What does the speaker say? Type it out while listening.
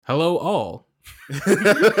Hello, all.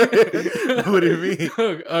 What do you mean?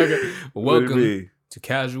 Okay. What do you Welcome mean? to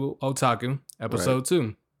Casual Otaku, episode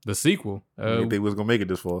 2, the sequel. I didn't think we was gonna make it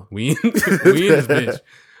this far. We in this bitch.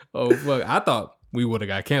 Oh, fuck. I thought we would have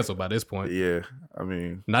got canceled by this point. Yeah, I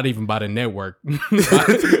mean, Not even by the network, by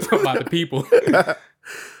the people.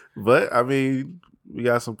 but I mean, we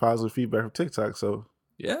got some positive feedback from TikTok, so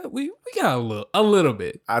Yeah, we got a little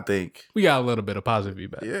bit. I think, We got a little bit of positive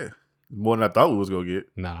feedback. yeah, more than I thought we was gonna get.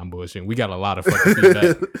 Nah, I'm bullshitting. We got a lot of fucking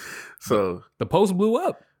feedback. So The post blew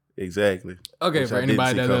up. exactly. Okay, Which for I didn't anybody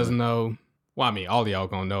see that coming. doesn't know, well, I mean, all of y'all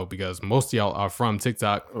gonna know because most of y'all are from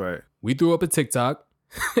TikTok. Right. We threw up a TikTok,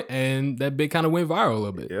 and that bit kind of went viral a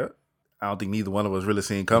little bit. Yeah. I don't think neither one of us really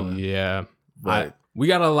seen coming. Yeah, But we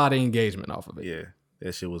got a lot of engagement off of it. yeah,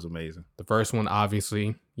 that shit was amazing. The first one,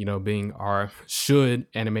 obviously, being our should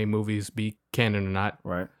anime movies be canon or not.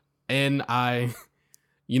 Right. And I,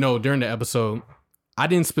 during the episode, I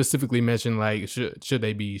didn't specifically mention like should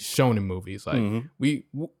they be shonen movies. Like Mhm.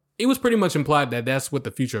 it was pretty much implied that that's what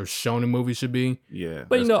the future of shonen movies should be. Yeah.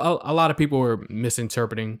 But a lot of people were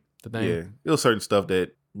misinterpreting the thing. yeah, it was certain stuff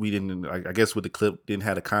that we didn't. I guess with the clip didn't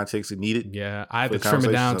have the context it needed. Yeah, I had For to the trim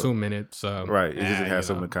it down conversation, so- 2 minutes. So Right. It just didn't you have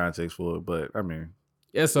some know. of the context for it. But I mean,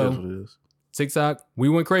 Yeah, that's so what it is. TikTok, we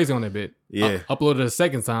went crazy on that bit. Yeah. Uploaded a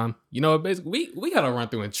second time. Basically, we got to run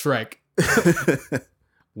through and track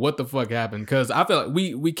what the fuck happened. Because I feel like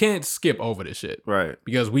we can't skip over this shit. Right.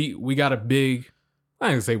 Because we got a big, I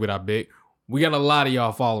ain't gonna say without big, we got a lot of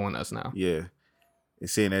y'all following us now. Yeah. And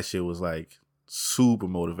seeing that shit was like super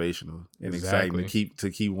motivational and exciting Exactly. to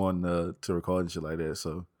keep wanting to record and shit like that.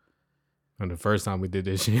 So And the first time we did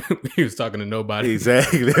this shit, we was talking to nobody.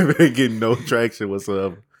 exactly, they were getting no traction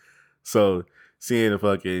whatsoever. So seeing the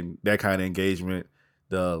fucking that kind of engagement,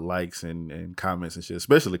 the likes and comments and shit,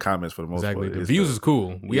 especially comments for the most Exactly. part. The is views is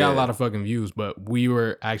cool. We got a Yeah. lot of fucking views, but we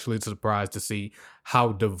were actually surprised to see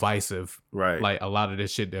how divisive right. like a lot of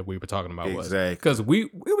this shit that we were talking about was. Exactly. Because we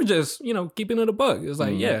were just, keeping it a buck. It was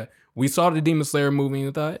like, Mhm. yeah, we saw the Demon Slayer movie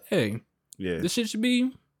and thought, hey, Yeah. this shit should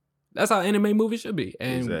be, that's how anime movies should be.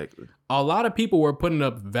 And Exactly. a lot of people were putting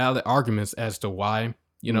up valid arguments as to why,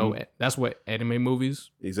 Mhm. that's what anime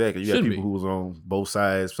movies. Exactly. You got Should people be. who was on both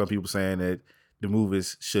sides. Some people saying that the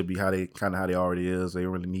movies should be how they already is. They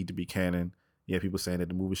don't really need to be canon. Yeah, people saying that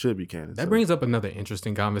the movie should be canon. That So, brings up another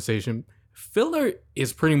interesting conversation. Filler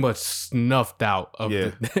is pretty much snuffed out of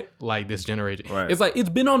Yeah. like this generation. Right. It's like it's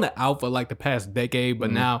been on the out for like the past decade, but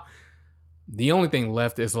Mhm. now the only thing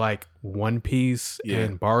left is like One Piece Yeah.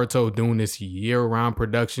 and Boruto doing this year-round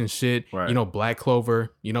production shit. Right. Black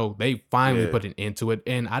Clover. They finally Yeah. put an end to it,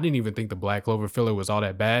 and I didn't even think the Black Clover filler was all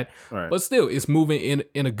that bad. right. But still, it's moving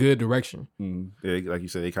in a good direction. Yeah, like you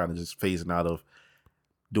said, they kind of just phasing out of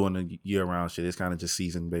doing the year-round shit. It's kind of just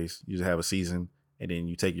season-based. You just have a season, and then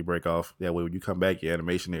you take your break off. That way, when you come back, your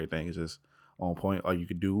animation and everything is just on point. Or you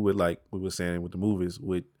could do with, like we were saying with the movies,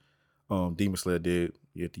 with Demon Slayer did.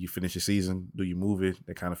 You finish your season, do your movie,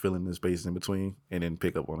 that kind of fill in the spaces in between, and then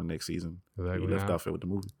pick up on the next season. Exactly. You left Now, off it with the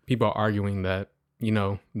movie. people are arguing that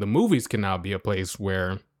the movies can now be a place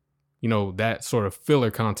where that sort of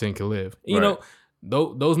filler content can live. Right.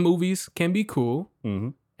 Those movies can be cool. Mm-hmm.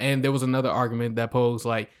 And there was another argument that posed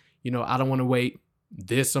like, I don't want to wait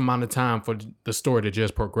this amount of time for the story to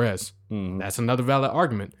just progress. Mm-hmm. That's another valid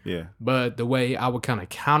argument. Yeah. But the way I would kind of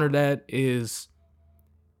counter that is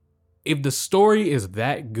if the story is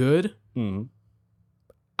that good, Mm-hmm.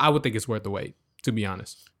 I would think it's worth the wait, to be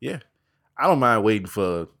honest. Yeah. I don't mind waiting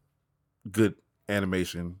for good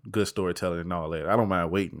animation, good storytelling, and all that. I don't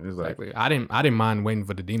mind waiting. It's like, Exactly. I didn't mind waiting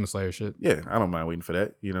for the Demon Slayer shit. yeah, I don't mind waiting for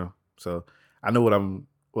that, So I know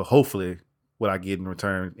hopefully what I get in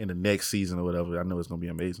return in the next season or whatever, I know it's gonna be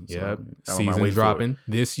amazing. So, Yeah. I don't mind Season waiting for it. dropping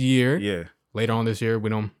this year. Yeah. Later on this year, we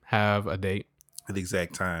don't have a date. At the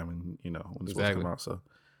exact time and when it's supposed to Exactly. come out. So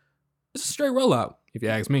It's a straight rollout, if you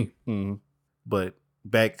ask me. but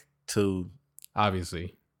back to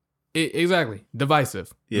Obviously, exactly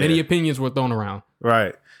divisive. Yeah. Many opinions were thrown around.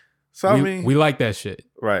 right. So we like that shit.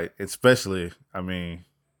 right. Especially,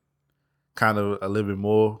 kind of a little bit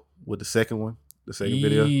more with the second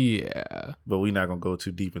video. Yeah, But we're not gonna go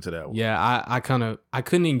too deep into that one. yeah. I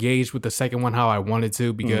couldn't engage with the second one how I wanted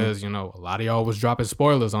to because a lot of y'all was dropping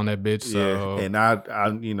spoilers on that bitch. So Yeah, and I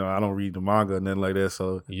don't read the manga or nothing like that,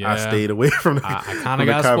 so Yeah. I stayed away from the. I from kind of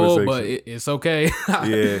the got comment spoiled, but section. it's okay.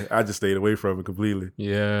 Yeah, I just stayed away from it completely.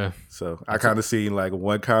 Yeah. So I kind of seen like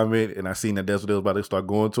one comment, and I seen that that's what they was about to start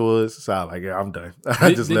going towards. So I was like, yeah, I'm done. I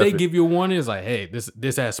Did just they left it. give you a warning? It's like, hey,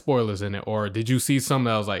 this has spoilers in it, or did you see something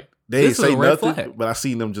that was like, They this ain't is say a red nothing, flag? but I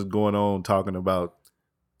seen them just going on talking about,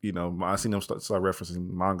 I seen them start referencing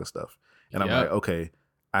manga stuff, and I'm Yep. like, okay,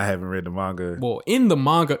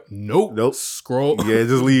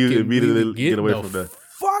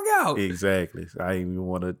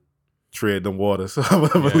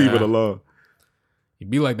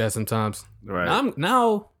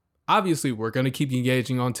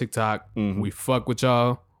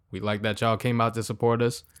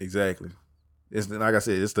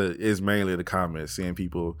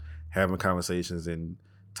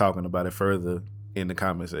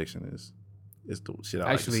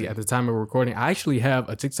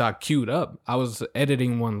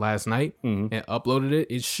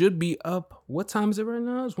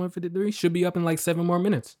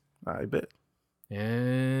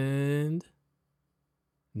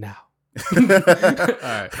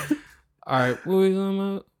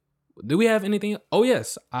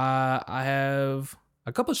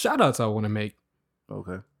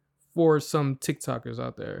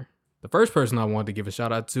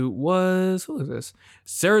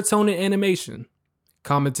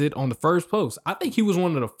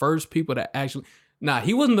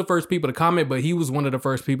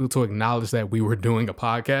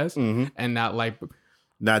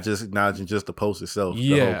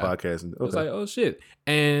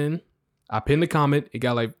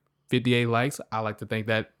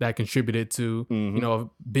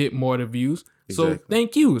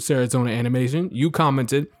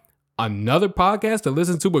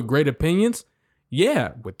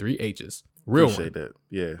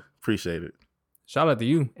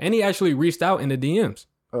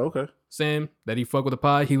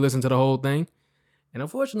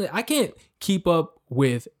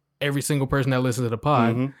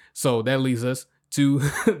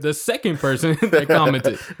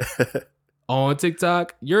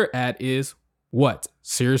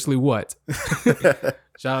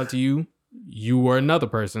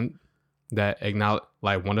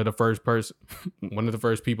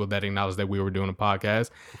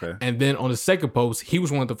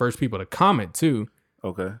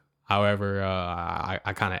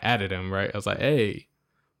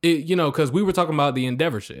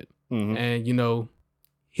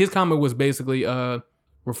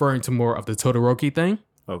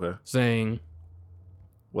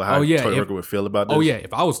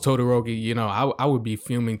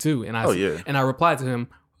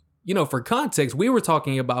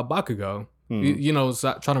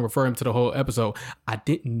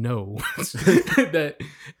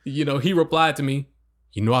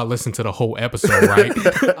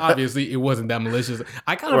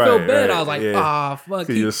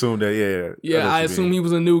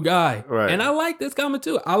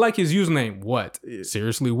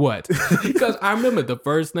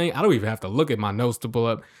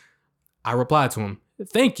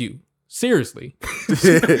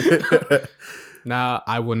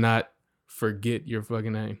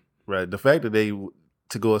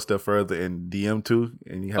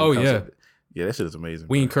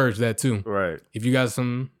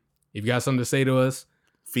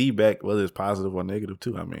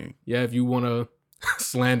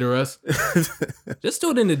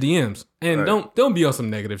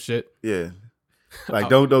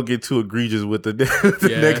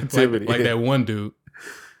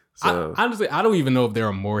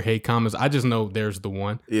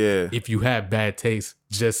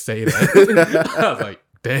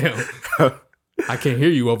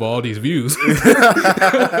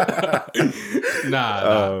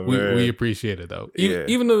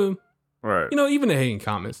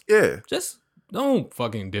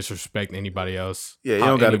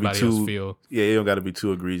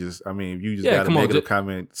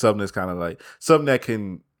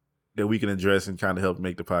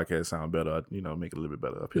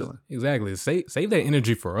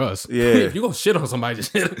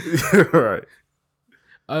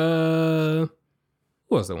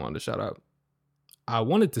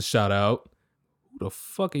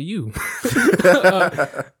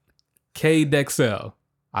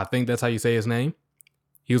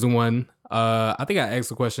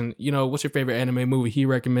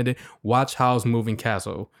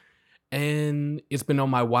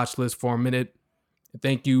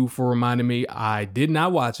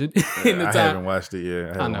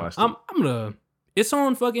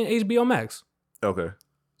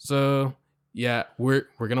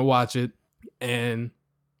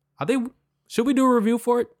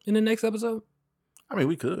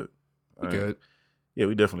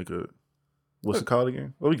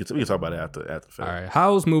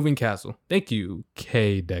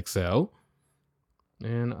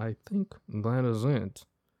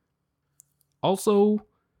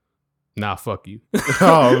 Nah, fuck you.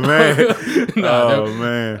 Oh man. Nah,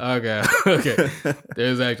 man. Okay.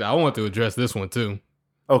 There's actually I want to address this one too.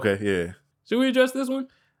 Okay, yeah. Should we address this one?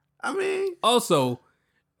 I mean, also,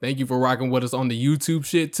 thank you for rocking with us on the YouTube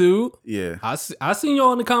shit too. Yeah. I seen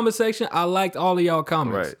y'all in the comment section. I liked all of y'all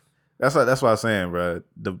comments. Right. That's what I was saying, bro.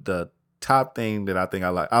 The top thing that I think I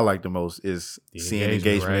like the most is seeing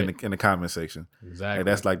engagement right? in the comment section. Exactly. And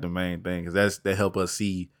that's like the main thing, because that help us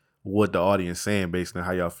see what the audience saying based on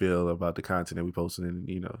how y'all feel about the content that we posted, and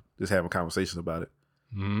just having conversations about it.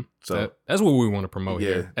 Mm-hmm. So that's what we want to promote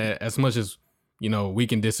here. As much as we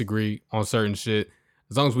can disagree on certain shit,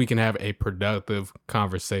 as long as we can have a productive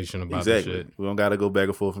conversation about the shit. We don't gotta go back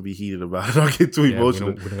and forth and be heated about it. Don't get too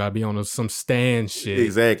emotional. We don't gotta be on some stand shit.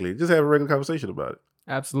 Exactly. Just have a regular conversation about it.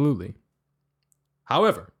 Absolutely.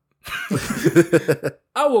 However,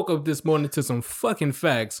 I woke up this morning to some fucking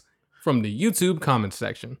facts from the YouTube comment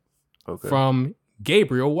section. Okay. From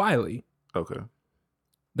Gabriel Wiley. Okay.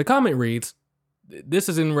 The comment reads, this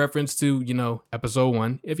is in reference to, episode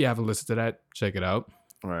 1. If you haven't listened to that, check it out.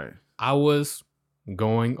 Right. I was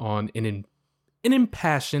going on an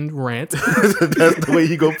impassioned rant. That's the way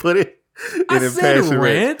you gonna put it? I said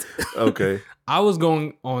rant. Okay. I was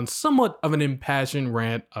going on somewhat of an impassioned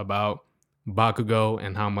rant about Bakugo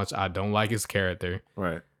and how much I don't like his character.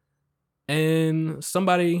 Right. And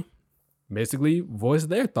somebody basically voiced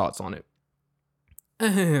their thoughts on it.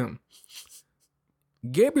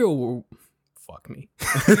 Gabriel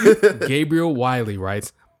Wiley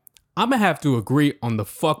writes, I'm gonna have to agree on the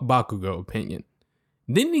fuck Bakugo opinion.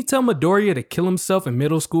 Didn't he tell Midoriya to kill himself in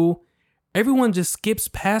middle school? Everyone just skips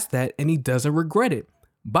past that and he doesn't regret it.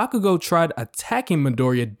 Bakugo tried attacking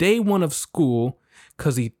Midoriya day 1 of school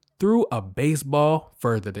because he threw a baseball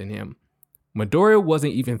further than him. Midoriya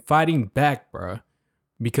wasn't even fighting back, bruh,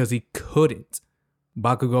 because he couldn't.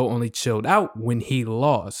 Bakugo only chilled out when he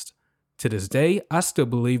lost. To this day, I still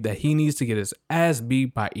believe that he needs to get his ass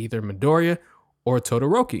beat by either Midoriya or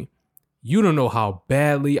Todoroki. You don't know how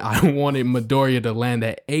badly I wanted Midoriya to land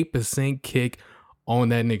that 8% kick on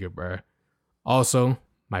that nigga, bruh. Also,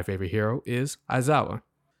 my favorite hero is Aizawa.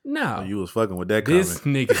 Now, you was fucking with that comment. This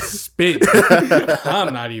nigga spit.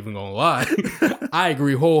 I'm not even gonna lie. I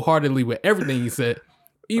agree wholeheartedly with everything he said.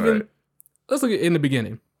 Even, let's look at in the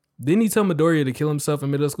beginning. Didn't he tell Midoriya to kill himself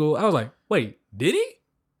in middle school? I was like, wait, did he?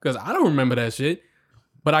 Because I don't remember that shit.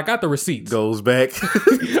 But I got the receipts. Goes back.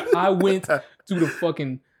 I went to the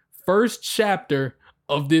fucking first chapter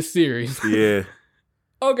of this series. Yeah.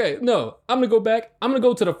 Okay, no. I'm going to go back. I'm going to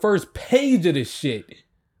go to the first page of this shit.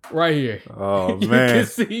 Right here. Oh, man. You can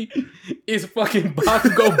see it's fucking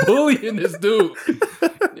Bakugo bullying this dude.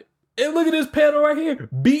 And look at this panel right here.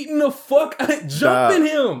 Beating the fuck out, jumping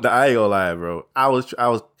him. I ain't gonna lie, bro. I was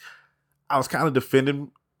kind of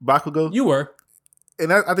defending Bakugo. You were.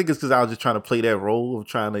 And I think it's because I was just trying to play that role of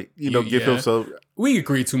trying to, give him some. We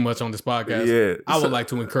agree too much on this podcast. Yeah. I would like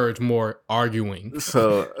to encourage more arguing.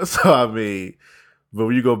 So I mean, but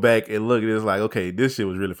when you go back and look at it, it's like, okay, this shit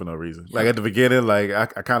was really for no reason. Like at the beginning, like I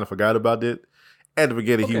kind of forgot about it. At the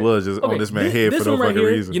beginning, he was just on this man's head for no fucking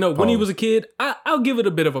reason. When he was a kid, I'll give it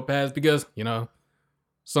a bit of a pass because,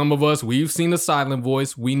 some of us, we've seen the silent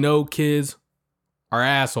voice. We know kids are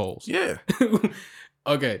assholes. Yeah.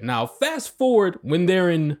 Okay, now fast forward when they're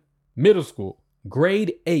in middle school,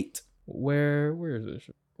 grade 8. Where is this?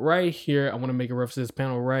 Right here. I want to make a reference to this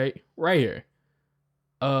panel right here.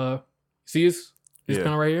 See this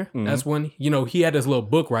panel right here? Mm-hmm. That's when, he had his little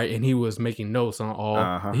book, right? And he was making notes on all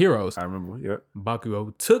the heroes. I remember, yeah.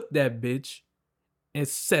 Bakugo took that bitch and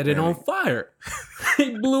set it on fire.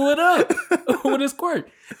 He blew it up with his quirk.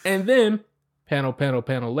 And then,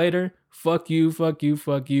 panel later, fuck you,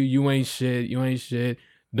 you ain't shit,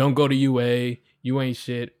 don't go to UA, you ain't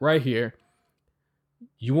shit, right here.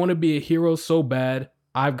 You want to be a hero so bad,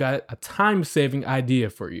 I've got a time-saving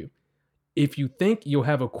idea for you. If you think you'll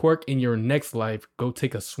have a quirk in your next life, go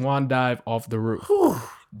take a swan dive off the roof. Whew.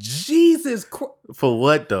 Jesus Christ. For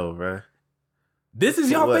what though, bro? This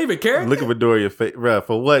is your favorite character? Look at Midoriya face, bro.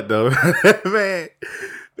 For what though? Man.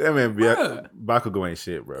 That man, Bakugo ain't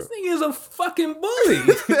shit, bro. This thing is a fucking bully.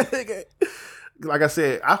 Like I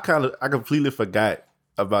said, I completely forgot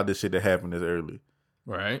about this shit that happened this early.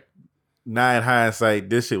 Right. Now in hindsight,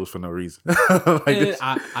 this shit was for no reason.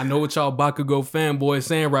 I know what y'all Bakugo fanboys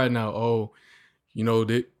saying right now. Oh,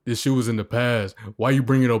 this shit was in the past. Why you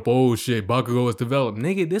bringing up old shit? Bakugo was developed.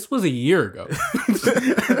 Nigga, this was a year ago.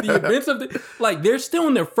 The events of they're still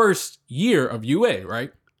in their first year of UA,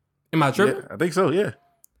 right? Am I tripping? Yeah, I think so, yeah.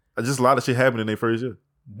 Just a lot of shit happened in their first year.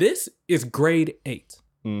 This is grade 8.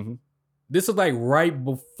 Mm-hmm. This is right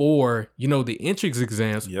before, the entrance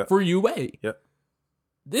exams for UA. Yep.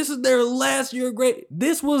 This is their last year of grade.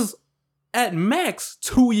 This was at max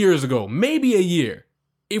 2 years ago, maybe a year,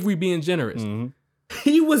 if we being generous. Mm-hmm.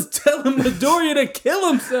 He was telling Midoriya to kill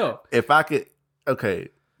himself. If I could, okay,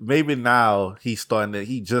 maybe now he just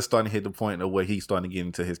starting to hit the point of where he's starting to get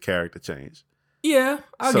into his character change. Yeah,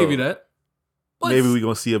 I'll give you that. But maybe we're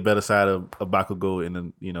gonna see a better side of Bakugo in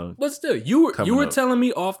the, you know. But still, you were telling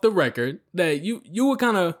me off the record that you were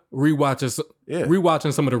kind of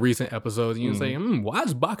rewatching some of the recent episodes, and you were saying, why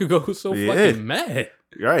is Bakugo so fucking mad?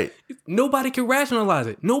 Right. Nobody can rationalize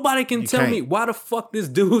it. Nobody can tell me why the fuck this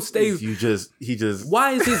dude stays. He just.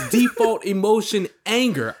 Why is his default emotion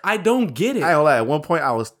anger? I don't get it. I don't lie. At one point,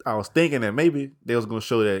 I was thinking that maybe they was gonna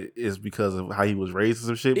show that it's because of how he was raised or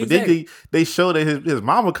some shit. But then they showed that his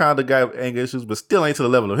mama kind of got anger issues, but still ain't to the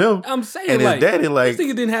level of him. I'm saying, and like, his daddy, like, this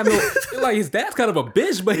nigga didn't have no, like, his dad's kind of a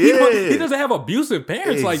bitch, but he doesn't have abusive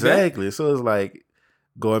parents like that. Exactly. So it's like,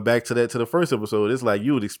 going back to the first episode, it's like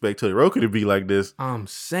you would expect Todoroki to be like this. I'm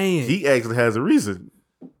saying he actually has a reason.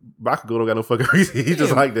 Bakugo don't got no fucking reason. He's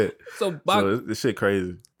just like that. So this shit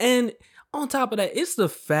crazy. And on top of that, it's the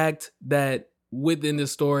fact that within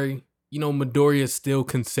this story, you know, Midoriya still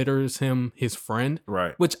considers him his friend,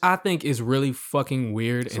 right? Which I think is really fucking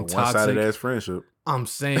weird and toxic. One-sided ass friendship. I'm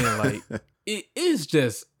saying, like, it's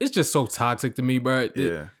just so toxic to me, bro.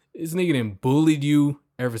 Yeah, this nigga done bullied you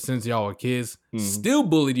ever since y'all were kids, still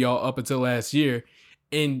bullied y'all up until last year,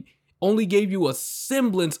 and only gave you a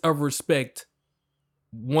semblance of respect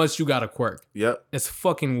once you got a quirk. Yep. It's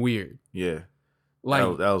fucking weird. Yeah. Like,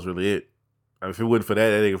 that was really it. I mean, if it wasn't for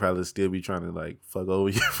that nigga probably still be trying to, like, fuck over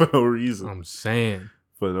you for no reason. I'm saying.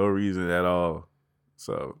 For no reason at all.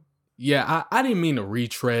 So. Yeah, I didn't mean to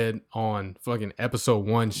retread on fucking episode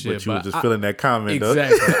 1 shit. But you were just feeling that comment,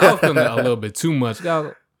 exactly. I was feeling that a little bit too much.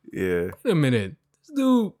 Yeah. Wait a minute.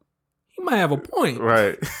 Dude, he might have a point.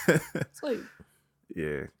 Right. It's like,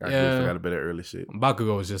 I forgot about that early shit.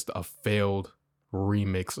 Bakugo is just a failed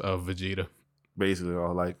remix of Vegeta. Basically,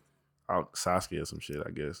 or like out Sasuke or some shit,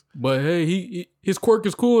 I guess. But hey, his quirk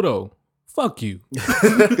is cool though. Fuck you.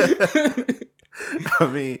 I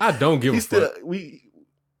mean, I don't give a fuck. We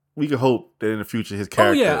can hope that in the future his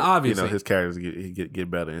character, obviously, you know, his characters get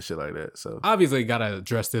better and shit like that. So obviously, gotta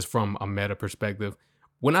address this from a meta perspective.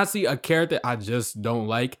 When I see a character I just don't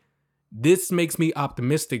like, this makes me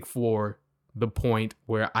optimistic for the point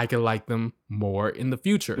where I can like them more in the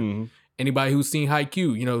future. Mm-hmm. Anybody who's seen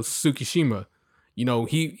Haikyuu, you know, Tsukishima, you know,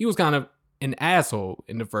 he was kind of an asshole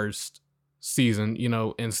in the first season, you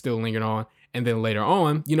know, and still lingered on. And then later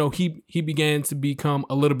on, you know, he began to become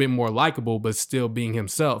a little bit more likable, but still being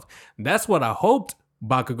himself. That's what I hoped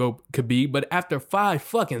Bakugo could be, but after 5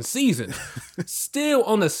 fucking seasons, still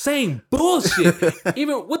on the same bullshit.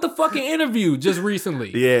 Even with the fucking interview just recently.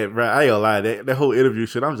 Yeah, bro. I ain't gonna lie. That whole interview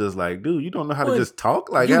shit, I'm just like, dude, you don't know how to just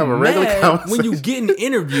talk? Like, have a regular conversation. When you getting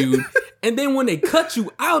interviewed, and then when they cut you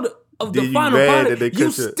out of the final product, you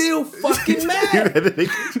still fucking mad.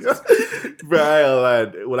 Bro, I ain't gonna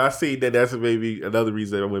lie. When I seen that, that's maybe another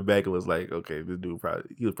reason I went back and was like, okay, this dude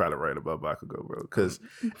he was probably right about Bakugo, bro. Because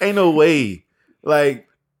ain't no way. Like,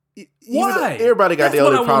 why? Everybody got their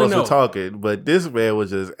other problems with talking, but this man was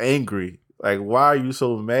just angry. Like, why are you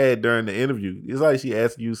so mad during the interview? It's like she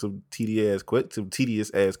asked you some tedious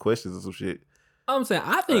ass questions or some shit. I'm saying,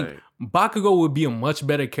 I think Bakugo would be a much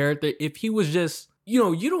better character if he was just, you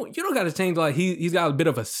know, you don't got to change. Like, he's got a bit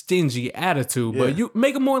of a stingy attitude, but you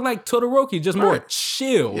make him more like Todoroki, just more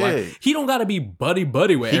chill. Yeah. Like, he don't got to be buddy with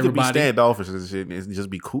everybody. He could be standoffish and shit and just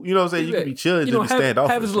be cool. You know what I'm saying? You can be chill and just be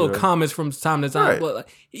standoffish. Have his little comments from time to time, but like,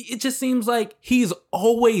 it just seems like he's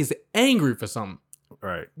always angry for something.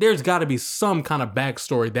 Right. There's got to be some kind of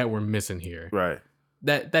backstory that we're missing here. Right.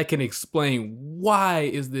 That can explain why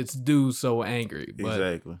is this dude so angry. But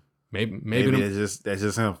exactly. Maybe that's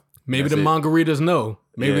just him. Maybe the manga readers know.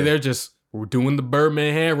 Maybe they're just doing the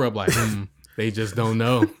Birdman hand rub like, they just don't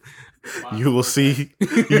know. You will see.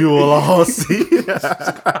 You will all see. You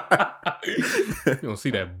don't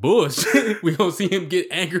see that bullshit. We don't see him get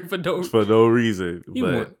angry for no reason. He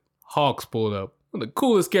want Hawks pulled up. One of the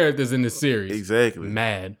coolest characters in the series. Exactly.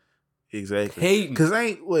 Mad. Exactly. Hating. Because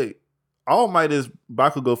All Might is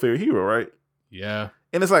Bakugo's favorite hero, right? Yeah.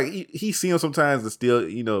 And it's like, he see him sometimes and still,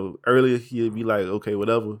 you know, earlier he'd be like, okay,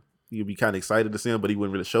 whatever. You'd be kind of excited to see him, but he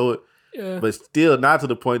wouldn't really show it. Yeah. But still not to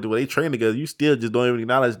the point where they train together. You still just don't even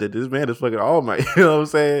acknowledge that this man is fucking All Might. You know what I'm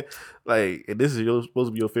saying? Like, and this is supposed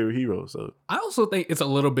to be your favorite hero. So I also think it's a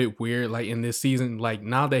little bit weird, like in this season, like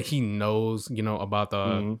now that he knows, you know, about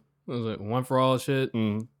the what was it, One for All shit,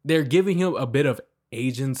 they're giving him a bit of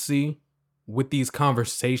agency with these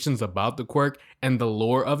conversations about the quirk and the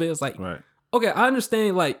lore of it. It's like, okay, I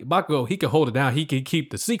understand like Bakugo, he can hold it down, he can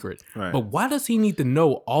keep the secret. Right. But why does he need to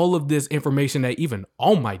know all of this information that even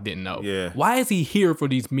All Might didn't know? Yeah. Why is he here for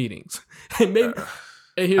these meetings? And maybe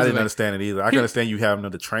I didn't understand it either. I can understand you having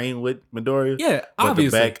to train with Midoriya. Yeah, but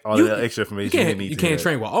obviously. All the extra information you can't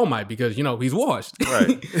train with All Might because, he's washed.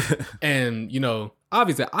 Right. And,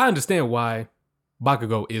 obviously I understand why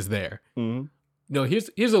Bakugo is there. Mm-hmm.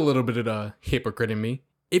 Here's a little bit of the hypocrite in me.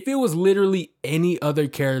 If it was literally any other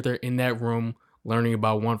character in that room learning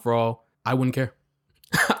about One for All, I wouldn't care.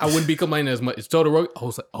 I wouldn't be complaining as much. It's Todoroki. I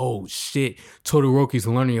was like, oh shit, Todoroki's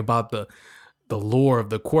learning about the lore of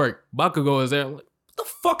the quirk. Bakugo is there. Like, what the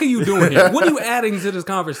fuck are you doing here? What are you adding to this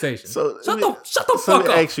conversation? Shut the fuck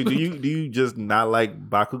up. Actually, do you just not like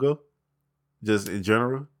Bakugo? Just in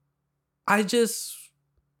general?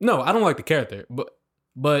 No, I don't like the character,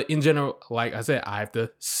 but in general, like I said, I have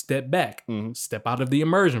to step back, step out of the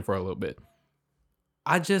immersion for a little bit.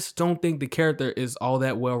 I just don't think the character is all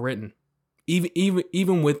that well written.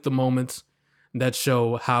 Even with the moments that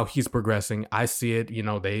show how he's progressing, I see it.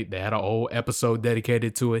 They had a whole episode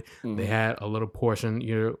dedicated to it. Mm-hmm. They had a little portion,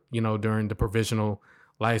 during the provisional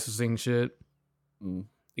licensing shit.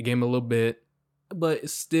 It gave him a little bit, but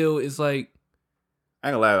it's like, I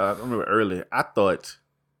ain't gonna lie. I remember earlier, I thought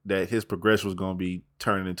that his progression was gonna be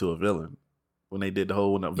turning into a villain when they did the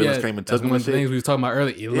whole when the villains came and took him. One of the things we was talking about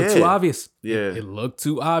earlier. It looked too obvious. Yeah, it looked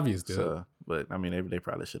too obvious, dude. So, but I mean, they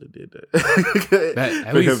probably should have did that.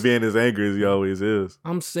 At least being as angry as he always is.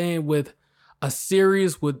 I'm saying with a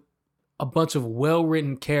series with a bunch of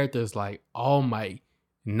well-written characters like All Might,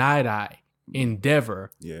 Night Eye, Endeavor,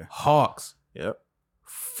 Hawks. Yep.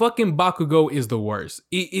 Fucking Bakugo is the worst.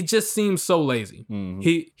 It just seems so lazy.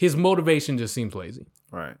 Mm-hmm. His motivation just seems lazy.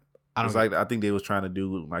 Right. I think they was trying to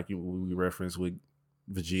do like we referenced with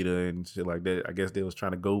Vegeta and shit like that. I guess they was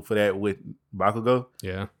trying to go for that with Bakugo.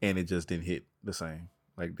 Yeah. And it just didn't hit the same.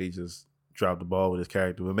 Like they just dropped the ball with his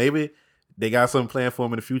character. But maybe they got something planned for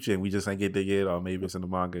him in the future and we just ain't get there yet, or maybe it's in the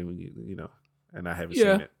manga and I haven't seen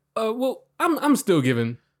it. Well, I'm still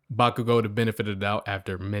giving Bakugo the benefit of the doubt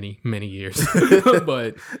after many, many years.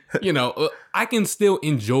 But, I can still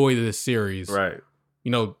enjoy this series. Right.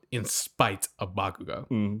 In spite of Bakugo.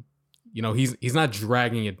 Mm-hmm. He's not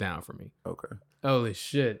dragging it down for me. Okay. Holy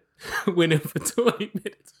shit. Went in for 20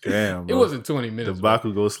 minutes. Damn, bro. It wasn't 20 minutes. The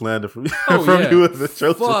Bakugo slander from you. Oh, you was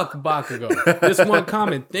atrocious. Fuck Bakugo. This one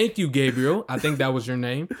comment. Thank you, Gabriel. I think that was your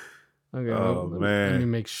name. Okay. Man. Let me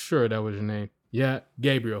make sure that was your name. Yeah,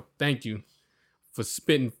 Gabriel. Thank you for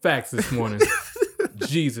spitting facts this morning.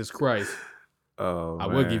 Jesus Christ. Oh, I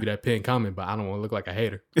will give you that pinned comment, but I don't want to look like a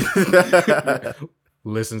hater.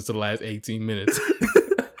 Listens to the last 18 minutes.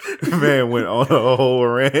 Man went on a whole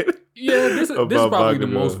rant. Yeah, this is probably Bakugo. the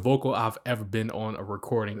most vocal I've ever been on a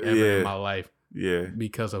recording ever in my life. Yeah.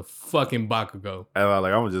 Because of fucking Bakugo. And I'm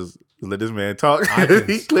like, I'm going to just let this man talk.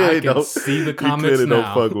 He clearly don't see the comments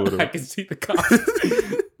now. Don't fuck with him. I can see the comments.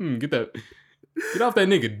 Get off that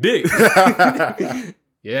nigga dick.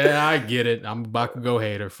 Yeah, I get it. I'm a Bakugo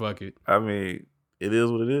hater. Fuck it. I mean, it is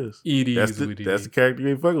what it is. That's the character you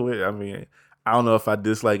ain't fucking with. I mean, I don't know if I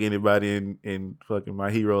dislike anybody in fucking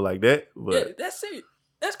My Hero like that, but yeah, that's it.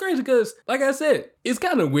 That's crazy because, like I said, it's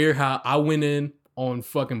kind of weird how I went in on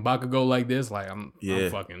fucking Bakugo like this. Like I'm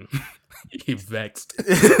fucking vexed.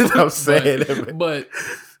 I'm saying, but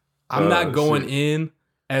I'm not going in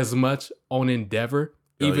as much on Endeavor.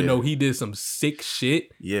 Even though he did some sick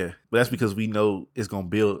shit. Yeah. But that's because we know it's going to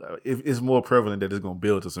build. It's more prevalent that it's going to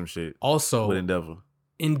build to some shit. Also, with Endeavor.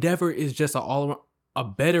 Endeavor is just a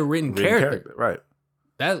better written character. Right.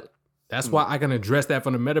 That's why I can address that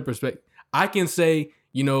from the meta perspective. I can say,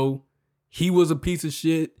 he was a piece of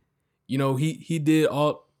shit. He did a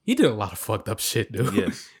lot of fucked up shit, dude.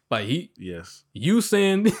 Yes. Like Yes. You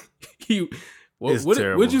saying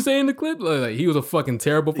what'd you say in the clip? Like he was a fucking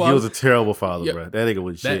terrible father. He was a terrible father, bro. That nigga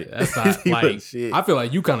was shit. That's not like shit. I feel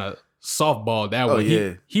like you kind of softballed that way.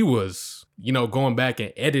 Yeah. He was, going back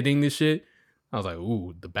and editing this shit. I was like,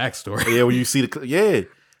 ooh, the backstory. Yeah, when you see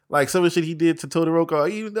like some of the shit he did to Todoroki,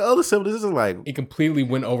 even the other siblings, this is like it completely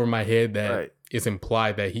went over my head that it's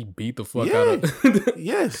implied that he beat the fuck out of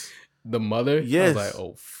the mother. Yes. I was like,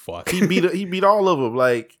 oh fuck. He beat all of them.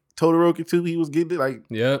 Like Todoroki too, he was getting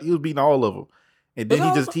he was beating all of them. And then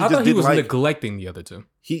I thought he was neglecting the other two.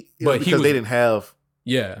 Because they didn't have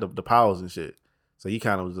the powers and shit. So he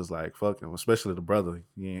kind of was just like, fuck him, especially the brother.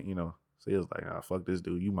 So he was like, fuck this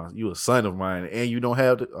dude. You a son of mine and you don't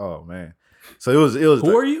have oh man. So it was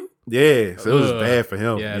Who are you? Yeah. So it was bad for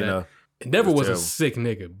him, Endeavor was a sick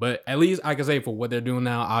nigga, but at least I can say for what they're doing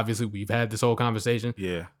now, obviously we've had this whole conversation.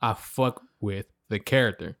 Yeah. I fuck with the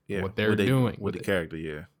character. What they're doing with the character,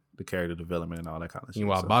 yeah. the character development and all that kind of shit.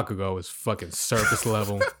 Meanwhile, So. Bakugo is fucking surface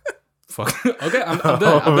level. Fuck. Okay, I'm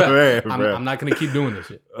done. I'm done. Man, I'm not gonna keep doing this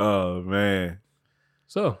shit. Oh man.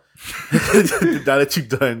 So now that you're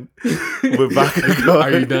done with Bakugo,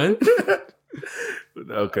 are you done?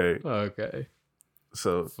 Okay. Okay.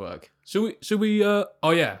 So fuck. Should we?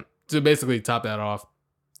 Oh yeah. To basically top that off,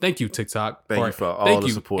 thank you TikTok. Thank you for all the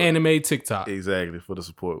support. Anime TikTok. Exactly, for the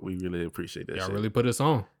support. We really appreciate that. Y'all shit. really put us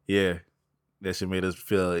on. Yeah. That shit made us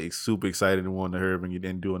feel super excited and want to hurry up and you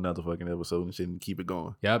didn't do another fucking episode and shit and keep it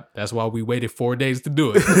going. Yep. That's why we waited 4 days to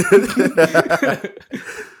do it.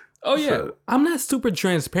 Oh yeah, so, I'm not super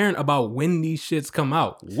transparent about when these shits come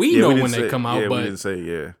out. We know when they come out, but we didn't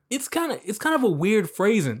say it's kind of a weird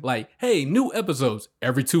phrasing. Like, hey, new episodes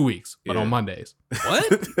every 2 weeks, but on Mondays.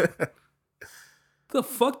 What? The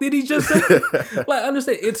fuck did he just say? Like,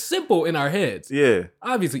 understand? It's simple in our heads. Yeah,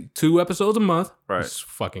 obviously 2 episodes a month. Right, it's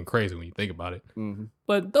fucking crazy when you think about it. Mm-hmm.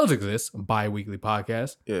 But those exist. Bi-weekly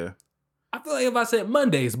podcasts. Yeah, I feel like if I said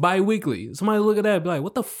Mondays bi-weekly, somebody look at that and be like,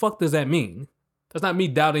 "What the fuck does that mean?" That's not me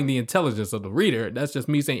doubting the intelligence of the reader. That's just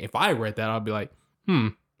me saying if I read that, I'll be like,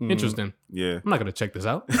 interesting. Yeah. I'm not going to check this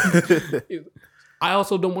out. I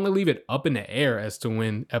also don't want to leave it up in the air as to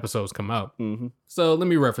when episodes come out. Mm-hmm. So let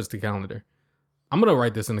me reference the calendar. I'm going to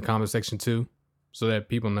write this in the comment section too, so that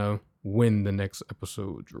people know when the next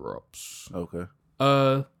episode drops. Okay.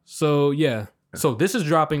 So yeah. So this is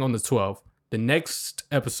dropping on the 12th. The next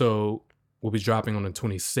episode will be dropping on the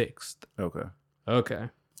 26th. Okay.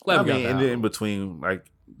 I mean, and then in between, like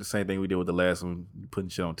the same thing we did with the last one, putting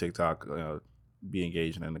shit on TikTok, be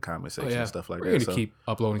engaging in the comment section and stuff like that. We're gonna keep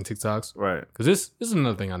uploading TikToks, right? Because this is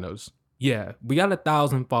another thing I noticed. Yeah, we got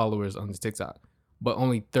 1,000 followers on the TikTok, but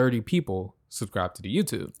only 30 people subscribe to the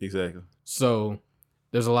YouTube. Exactly. So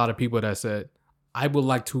there's a lot of people that said, I would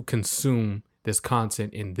like to consume this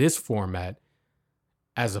content in this format,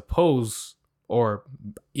 as opposed, or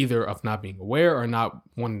either of not being aware or not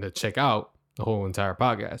wanting to check out the whole entire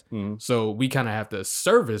podcast. Mm-hmm. So we kind of have to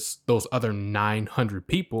service those other 900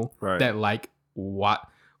 people that like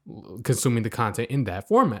consuming the content in that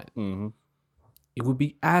format. Mm-hmm. It would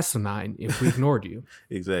be asinine if we ignored you.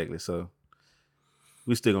 Exactly. So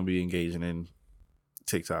we're still gonna be engaging in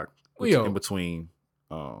TikTok in between.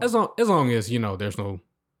 As long as there's no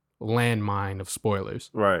landmine of spoilers,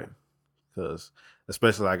 right? Because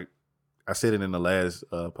especially like I said it in the last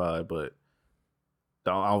pod, but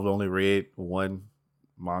I've only read one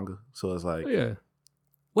manga, so it's like,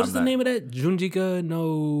 what is the name of that? Junjika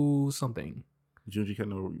no something. Junjika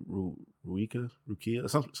no Rukia,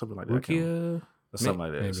 something like that. Rukia, or something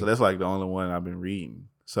like that. Maybe. So that's like the only one I've been reading.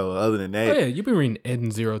 So other than that, you've been reading Eden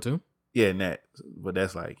Zero too. Yeah, and that, but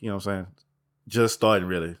that's like, you know what I'm saying. Just starting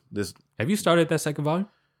really. This. Have you started that second volume?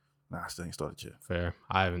 Nah, I still ain't started yet. Fair.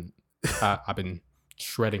 I haven't. I've been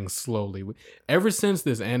shredding slowly ever since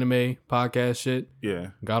this anime podcast shit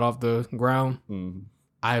got off the ground.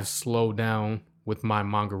 I've slowed down with my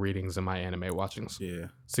manga readings and my anime watchings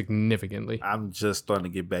significantly. I'm just starting to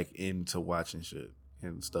get back into watching shit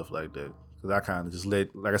and stuff like that, because I kind of just like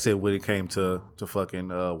I said, when it came to fucking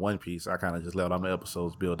One Piece, I kind of just let all the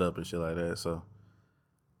episodes build up and shit like that, so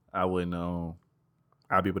I wouldn't I'll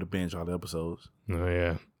be able to binge all the episodes. Oh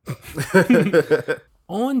yeah.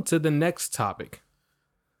 On to the next topic.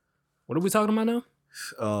 What are we talking about now?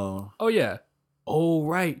 Oh, yeah. Oh,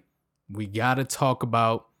 right. We got to talk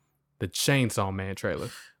about the Chainsaw Man trailer.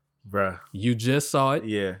 Bruh. You just saw it.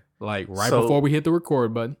 Yeah. Like before we hit the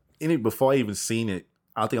record button. Before I even seen it,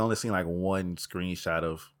 I think I only seen like one screenshot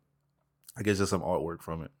of, I guess, just some artwork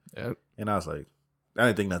from it. Yep. And I was like, I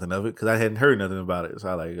didn't think nothing of it because I hadn't heard nothing about it. So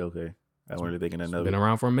I was like, okay. I wasn't really thinking nothing of it. Been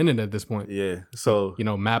around for a minute at this point. Yeah. So,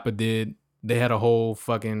 MAPPA they had a whole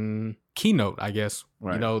fucking keynote, I guess.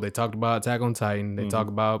 Right. They talked about Attack on Titan. They talked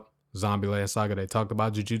about Zombieland Saga. They talked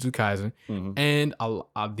about Jujutsu Kaisen. And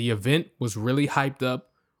the event was really hyped up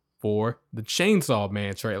for the Chainsaw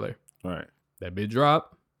Man trailer. Right. That bit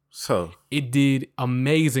dropped. So it did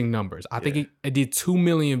amazing numbers. I think it did 2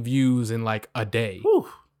 million views in like a day. Whew.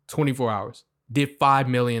 24 hours. Did 5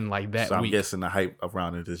 million like that week. So I'm guessing the hype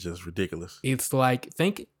around it is just ridiculous. It's like,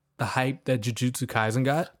 think the hype that Jujutsu Kaisen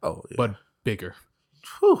got. Oh, yeah. But bigger.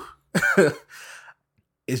 Whew.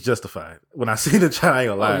 It's justified. When I see the trailer, I ain't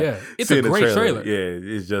gonna lie. Oh, yeah. It's a great trailer.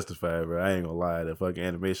 Yeah, it's justified, bro. I ain't gonna lie. The fucking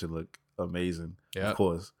animation looked amazing. Of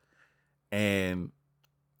course. And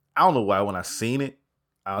I don't know why when I seen it,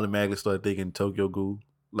 I automatically started thinking Tokyo Ghoul.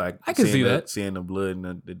 Like, I can see that. Seeing the blood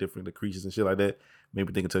and the creatures and shit like that made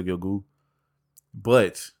me think of Tokyo Ghoul.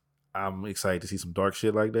 But I'm excited to see some dark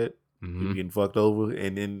shit like that. People getting fucked over.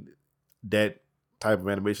 And then that type of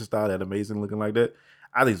animation style, that amazing looking like that,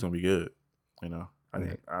 I think it's gonna be good.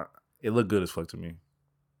 It looked good as fuck to me.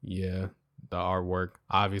 Yeah, the artwork,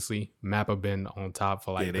 obviously, Mappa been on top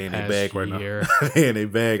for like they the in past their bag right year. now. They in their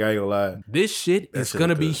bag. I ain't gonna lie. This shit is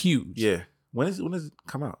gonna be huge. Yeah. When does it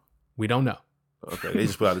come out? We don't know. Okay, they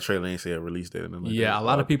just put out the trailer and say a release date. Yeah, a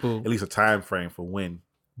lot of people, at least a time frame for when.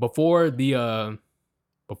 Before the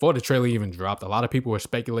trailer even dropped, a lot of people were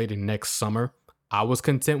speculating next summer. I was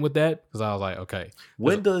content with that because I was like, okay.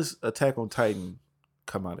 When does Attack on Titan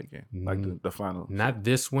come out again? Like the final? Not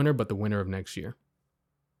this winter, but the winter of next year.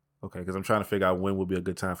 Okay, because I'm trying to figure out when would be a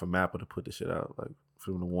good time for Mappa to put this shit out, like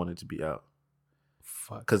for them to want it to be out.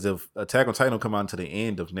 Fuck. Because if Attack on Titan will come out to the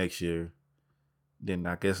end of next year, then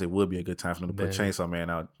I guess it would be a good time for them to put Chainsaw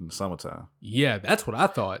Man out in the summertime. Yeah, that's what I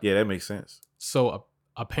thought. Yeah, that makes sense. So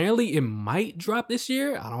apparently it might drop this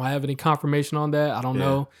year. I don't have any confirmation on that. I don't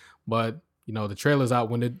know. But, you know, the trailer's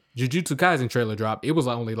out. When the Jujutsu Kaisen trailer dropped, it was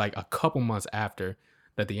only like a couple months after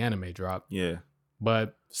that the anime dropped. Yeah.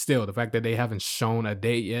 But still, the fact that they haven't shown a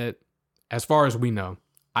date yet, as far as we know,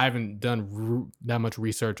 I haven't done that much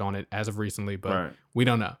research on it as of recently, but we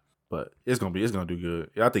don't know. But it's gonna do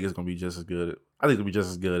good. I think it's gonna be just as good. I think it'll be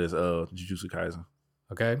just as good as Jujutsu Kaisen.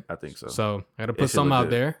 Okay, I think so. So I gotta put something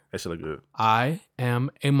out there. That should look good. I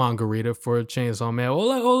am a manga reader for Chainsaw Man.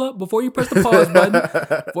 Hold up! Before you press the pause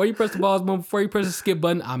button, before you press the skip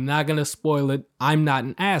button, I'm not gonna spoil it. I'm not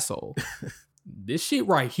an asshole. This shit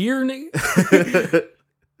right here, nigga.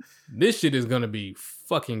 This shit is gonna be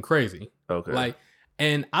fucking crazy. Okay. Like,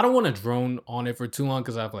 and I don't want to drone on it for too long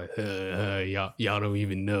because I'm like, y'all don't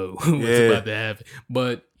even know what's about to happen.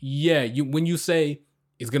 But yeah, when you say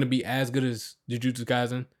it's gonna be as good as Jujutsu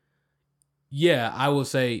Kaisen, yeah, I will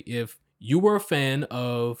say if you were a fan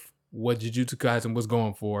of what Jujutsu Kaisen was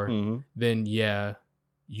going for, then yeah,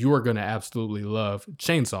 you are gonna absolutely love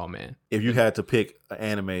Chainsaw Man. If you had to pick an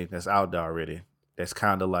anime that's out there already, that's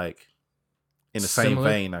kind of like in the same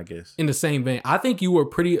vein, I guess. In the same vein, I think you were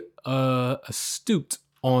pretty astute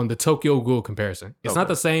on the Tokyo Ghoul comparison. It's not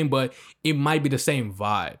the same, but it might be the same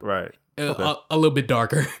vibe. Right. A little bit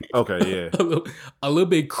darker. Okay, yeah. a little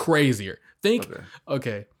bit crazier. Think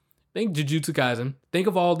Jujutsu Kaisen. Think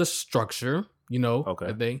of all the structure, you know. Okay.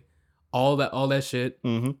 I think all that shit.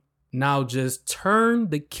 Mm-hmm. Now just turn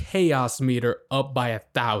the chaos meter up by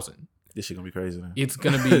 1,000. This shit gonna be crazy, man. It's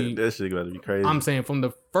gonna be that shit gonna be crazy. I'm saying from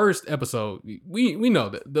the first episode, we know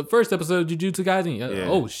that the first episode of Jujutsu Kaisen.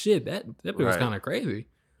 Oh shit, that was kind of crazy.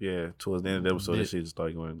 Yeah, towards the end of the episode, this shit just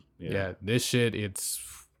started going. Yeah, this shit.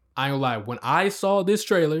 I ain't gonna lie. When I saw this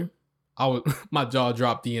trailer, my jaw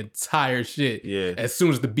dropped the entire shit. Yeah. As soon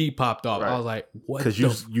as the beat popped off, I was like, "What?" Because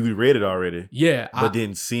you read it already. Yeah, but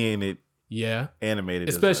then seeing it. Yeah, animated,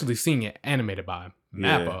 especially seeing it animated by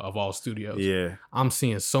Mappa of all studios. Yeah, I'm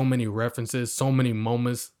seeing so many references, so many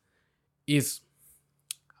moments. I'm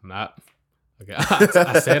not okay.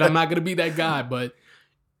 I said I'm not gonna be that guy, but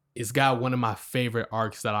it's got one of my favorite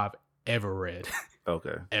arcs that I've ever read.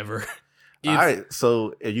 Okay, ever. All right.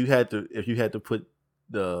 So if you had to put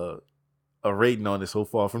a rating on it so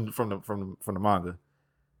far from the manga,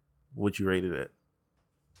 what you rated it at?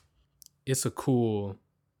 It's a cool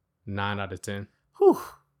 9 out of 10. Whew.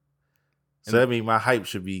 So that means my hype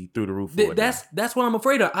should be through the roof. That's what I'm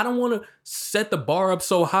afraid of. I don't want to set the bar up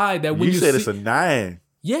so high that when you said it's a 9.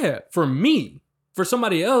 Yeah, for me. For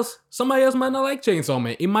somebody else might not like Chainsaw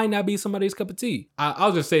Man. It might not be somebody's cup of tea.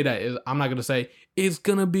 I'll just say that. I'm not gonna say it's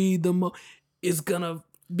gonna be it's gonna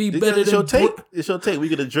be better than your take. It's your take. We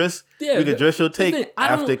could address. Yeah, we could address your take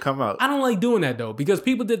after they come out. I don't like doing that though because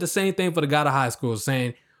people did the same thing for the God of High School,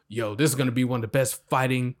 saying, "Yo, this is gonna be one of the best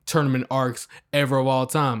fighting tournament arcs ever of all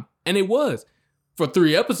time," and it was for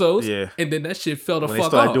 3 episodes. Yeah, and then that shit fell the fuck off. When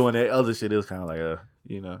they started doing that other shit, it was kind of like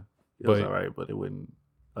it was all right, but it wasn't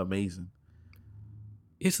amazing.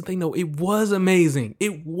 It's the thing though, it was amazing.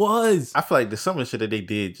 It was. I feel like the some of the shit that they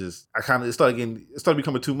did it started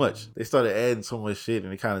becoming too much. They started adding so much shit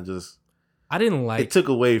and it kind of just I didn't like it took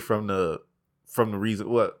away from the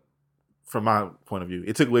reason from my point of view.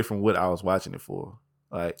 It took away from what I was watching it for.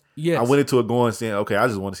 Like I went into it going saying, okay, I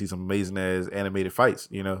just want to see some amazing ass animated fights,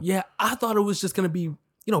 you know? Yeah, I thought it was just gonna be,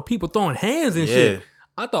 people throwing hands and shit.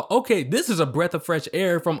 I thought, okay, this is a breath of fresh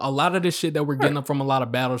air from a lot of the shit that we're getting from a lot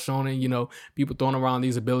of battle shonen, people throwing around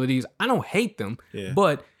these abilities. I don't hate them,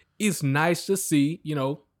 but it's nice to see,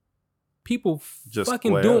 people just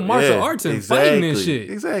fucking doing martial arts and fighting and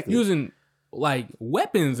shit. Exactly. Using like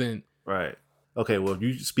weapons and right. Okay, well,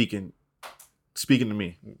 you speaking to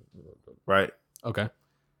me, right? Okay.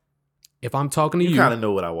 If I'm talking to you, you kind of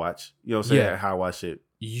know what I watch. You know what I'm saying? How I watch shit.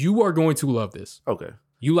 You are going to love this. Okay.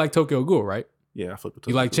 You like Tokyo Ghoul, right? Yeah, I fuck with.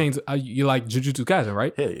 You like chains? You like Jujutsu Kaisen,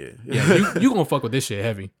 right? Hell yeah. Yeah, you gonna fuck with this shit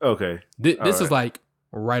heavy. Okay. This is like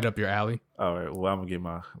right up your alley. All right. Well, I'm gonna get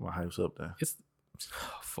my hypes up then. It's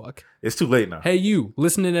fuck. It's too late now. Hey, you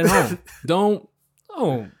listening at home? don't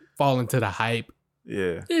fall into the hype.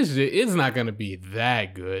 Yeah. This shit, it's not gonna be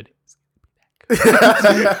that good.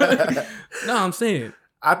 No, I'm saying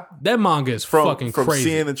that manga is fucking from crazy.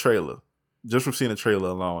 Seeing the trailer, just from seeing the trailer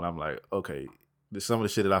alone, I'm like, okay, there's some of the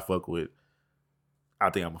shit that I fuck with. I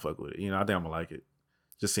think I'm gonna fuck with it. You know, I think I'm gonna like it.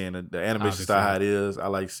 Just seeing the animation style how it is. I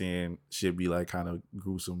like seeing shit be like kind of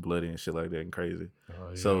gruesome, bloody, and shit like that, and crazy. Oh,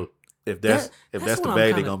 yeah. So if that's the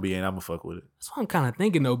bag they're gonna be in, I'm gonna fuck with it. That's what I'm kind of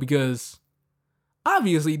thinking though, because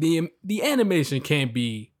obviously the animation can't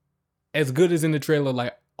be as good as in the trailer,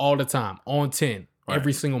 like all the time, on 10,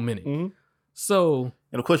 every single minute. Mm-hmm. So,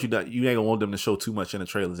 and of course you ain't gonna want them to show too much in the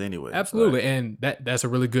trailers anyway. Absolutely, and that's a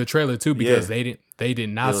really good trailer too, because they did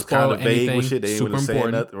not spoil anything shit. They super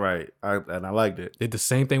important. Nothing. Right, I liked it. Did the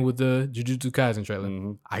same thing with the Jujutsu Kaisen trailer.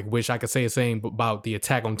 Mm-hmm. I wish I could say the same about the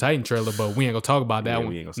Attack on Titan trailer, but we ain't gonna talk about that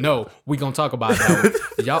one. We gonna talk about that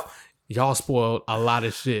one. Y'all spoiled a lot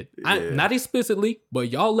of shit. Not explicitly, but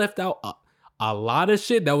y'all left out a lot of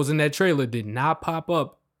shit that was in that trailer did not pop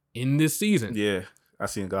up in this season. Yeah. I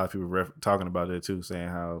seen a lot of people talking about it too, saying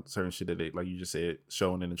how certain shit that they, like you just said,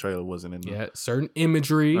 showing in the trailer wasn't in the... certain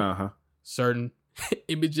imagery, certain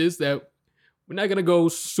images that we're not gonna go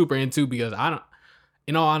super into, because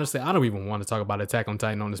in all honesty, I don't even want to talk about Attack on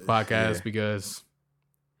Titan on this podcast, because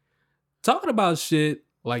talking about shit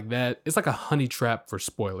like that, it's like a honey trap for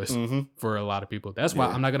spoilers for a lot of people. That's why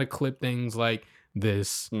I'm not gonna clip things like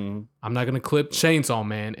this. I'm not gonna clip Chainsaw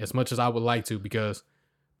Man as much as I would like to, because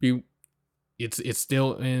it's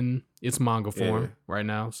still in its manga form right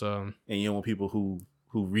now. So, and you don't want people who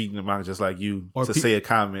reading the manga just like you to say a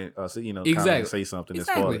comment, or comment, say something.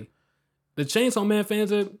 Exactly. The Chainsaw Man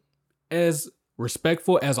fans are as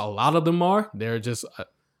respectful as a lot of them are. They're just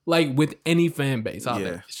like with any fan base out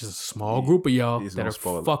there. It's just a small group of y'all that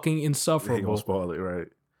are fucking insufferable. They gonna spoil it, right?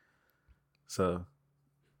 So,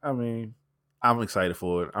 I mean, I'm excited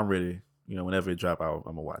for it. I'm ready. Whenever it drop out,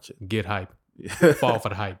 I'm gonna watch it. Get hype. Fall for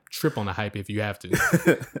the hype. Trip on the hype if you have to.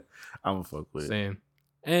 I'm gonna fuck with it.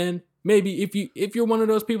 And maybe if you're one of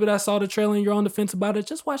those people that saw the trailer and you're on the fence about it,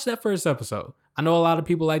 just watch that first episode. I know a lot of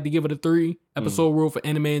people like to give it a 3-episode rule for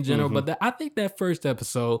anime in general, but I think that first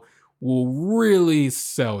episode will really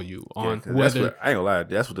sell you on whether... I ain't gonna lie,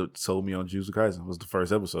 that's what sold me on Jujutsu Kaisen, was the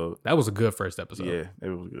first episode. That was a good first episode. Yeah, it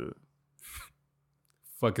was good.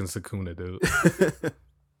 Fucking Sukuna, dude.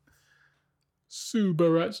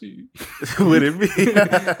 Subarashi. Would it be?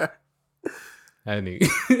 And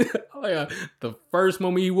the first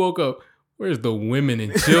moment he woke up, where's the women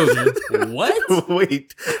and children? What?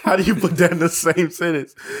 Wait, how do you put that in the same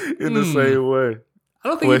sentence in the same way? I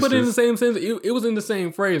don't think he put it in the same sentence. It was in the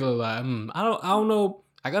same phrase. I was like, I don't know.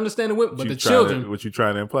 I can understand the women, but the children. What you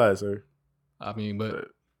trying to imply, sir? I mean, but.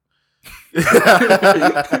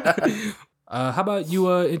 How about you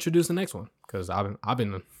introduce the next one? Because I've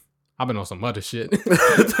been on some other shit.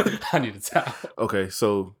 I need a towel. Okay,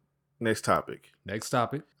 so next topic. I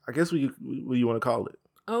guess what do you want to call it?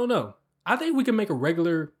 I don't know. I think we can make a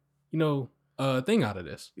regular, thing out of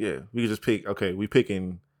this. Yeah, we can just pick. Okay, we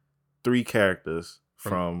picking 3 characters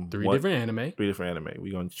from three different anime.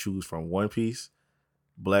 We're gonna choose from One Piece,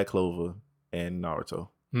 Black Clover, and Naruto.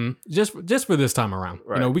 Just for this time around.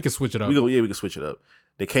 Right. We can switch it up. We can switch it up.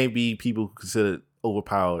 They can't be people considered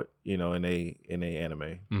overpowered, in a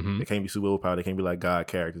anime. They can't be super overpowered. They can't be like god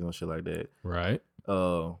characters and shit like that. Right.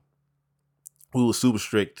 We were super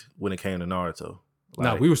strict when it came to Naruto.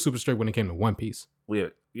 We were super strict when it came to One Piece.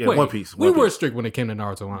 Wait, One Piece. We were strict when it came to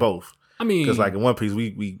Naruto. Huh? Both. I mean, because in One Piece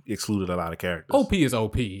we excluded a lot of characters. OP is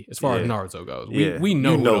OP as far as Naruto goes. We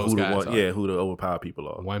know who those guys are. Yeah, who the overpowered people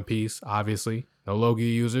are. One Piece, obviously, no Logia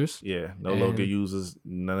users. Yeah, no Logia users.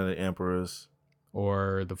 None of the emperors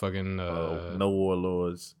or the fucking no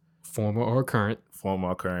warlords, former or current,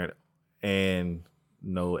 and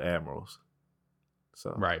no admirals.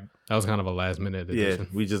 So right, that was kind of a last minute addition. Yeah,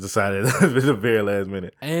 we just decided at the very last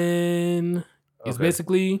minute, and it's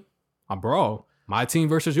basically a brawl. My team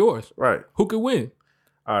versus yours. Right. Who could win?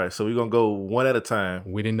 All right, so we're gonna go one at a time.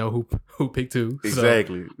 We didn't know who picked who.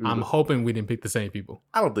 Exactly. So I'm hoping we didn't pick the same people.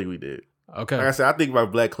 I don't think we did. Okay. Like I said, I think my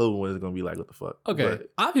Black Clover one is gonna be like, what the fuck? Okay. But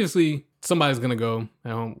obviously, somebody's gonna go,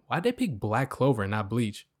 why'd they pick Black Clover and not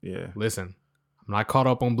Bleach? Yeah. Listen, I'm not caught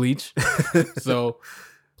up on Bleach. So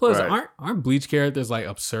plus aren't Bleach characters like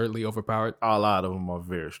absurdly overpowered? A lot of them are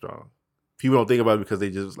very strong. People don't think about it because they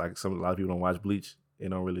just like a lot of people don't watch Bleach. They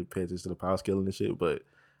don't really pay attention to the power scaling and shit, but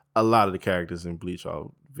a lot of the characters in Bleach are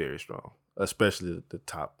very strong. especially the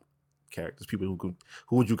top characters, people who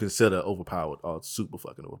would you consider overpowered or super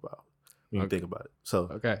fucking overpowered when you think about it.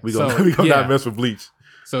 So we gonna not mess with Bleach.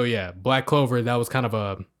 So yeah, Black Clover, that was kind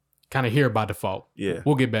of here by default. Yeah,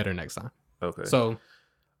 we'll get better next time. Okay. So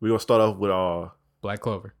we're gonna start off with our Black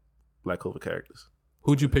Clover characters.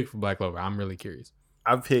 Who'd you pick for Black Clover? I'm really curious.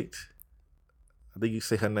 I picked, I think you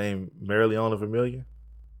say her name, Mereoleona Vermilion.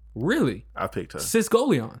 Really? I picked her.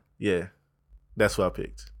 Sisgolion. Yeah, that's what I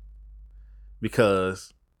picked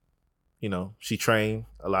because, she trained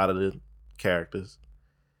a lot of the characters.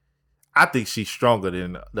 I think she's stronger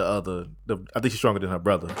than I think she's stronger than her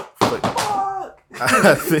brother.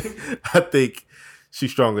 I think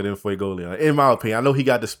she's stronger than Fuegoleon, in my opinion. I know he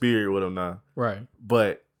got the spirit with him now, right?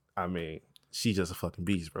 But I mean, she's just a fucking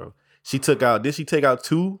beast, bro. She took out. Did she take out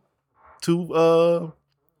two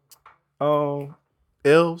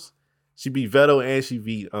elves? She beat Veto and she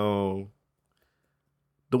beat the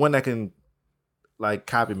one that can like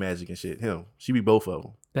copy magic and shit. Him. She beat both of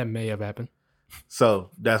them. That may have happened.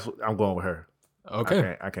 So that's what I'm going with her.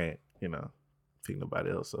 Okay. I can't pick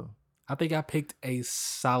nobody else. So I think I picked a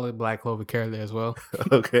solid Black Clover character as well.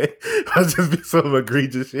 Okay. I'll just be some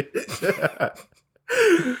egregious shit.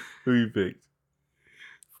 Who you picked?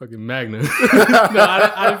 Fucking Magna. No,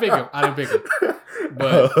 I didn't pick him.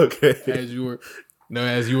 But okay. as you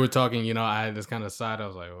were talking, I had this kind of side. I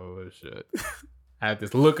was like, oh shit. I had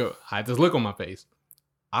this look on my face.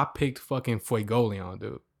 I picked fucking Fuegoleon,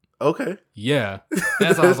 dude. Okay. Yeah.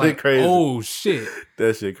 That's why I was like, crazy. Oh shit.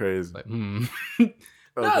 That shit crazy. Like,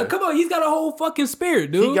 No, come on. He's got a whole fucking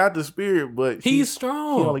spirit, dude. He got the spirit, but he's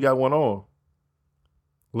strong. He only got one arm.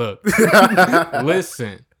 Look.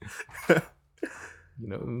 Listen.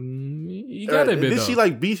 You got that bit. Did she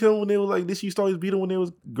beat him when they was did she start beat him when they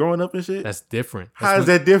was growing up and shit? That's different. How is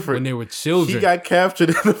that different? When they were children. He got captured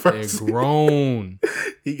in the first. They're grown.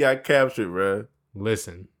 He got captured, bro.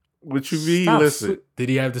 Listen. What you mean? Listen. Did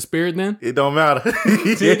he have the spirit then? It don't matter.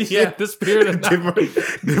 Did he have the spirit or not? Did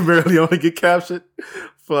Mereoleona get captured?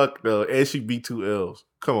 Fuck no. And she beat two elves.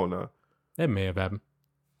 Come on now. That may have happened.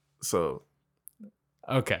 So.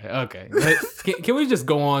 Okay. Can we just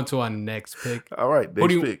go on to our next pick? All right.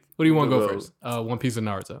 Next pick. What do you want to go first? One Piece of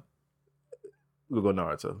Naruto. We'll go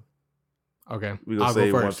Naruto. Okay. We're going to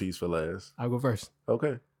save One Piece for last. I'll go first.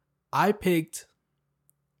 Okay. I picked...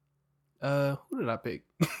 who did I pick?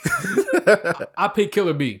 I picked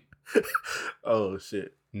Killer B. Oh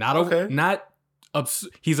shit!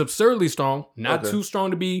 He's absurdly strong. Not too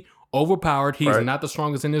strong to be overpowered. He's not the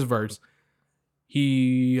strongest in his verse.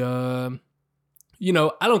 He, I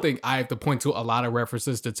don't think I have to point to a lot of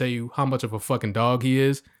references to tell you how much of a fucking dog he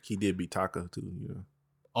is. He did beat Taka too. Yeah.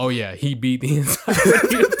 Oh yeah, he beat the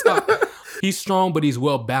entire Taka. He's strong, but he's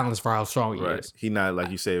well balanced for how strong he is. He not like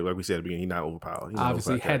we said at the beginning. He's not overpowered.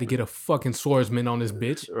 Obviously, had to get a fucking swordsman on this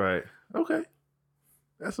bitch. Right. Okay.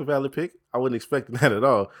 That's a valid pick. I wasn't expecting that at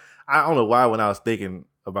all. I don't know why when I was thinking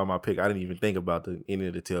about my pick, I didn't even think about any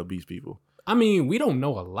of the Tail Beast people. I mean, we don't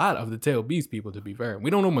know a lot of the Tail Beast people, to be fair. We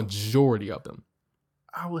don't know majority of them.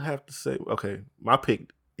 I would have to say, okay, my pick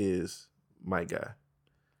is Might Guy.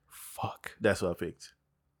 Fuck. That's what I picked.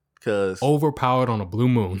 Cause overpowered on a blue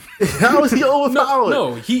moon. How is he overpowered?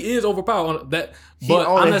 No, he is overpowered on that. But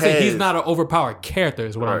I'm not saying he's not an overpowered character.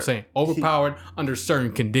 Is what I'm saying. Overpowered under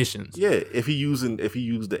certain conditions. Yeah, if he used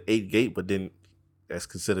the 8 gate, but then that's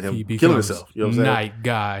considered him killing himself. You know what I'm saying? Night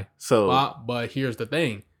Guy. So, but here's the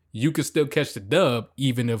thing: you can still catch the dub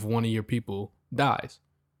even if one of your people dies.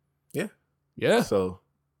 Yeah. Yeah. So,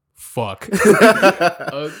 fuck.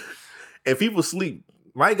 If people sleep.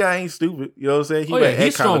 My guy ain't stupid. You know what I'm saying?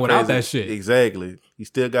 He's strong without that shit. Exactly. He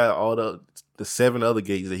still got all the 7 other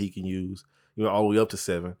gates that he can use. All the way up to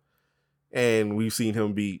 7. And we've seen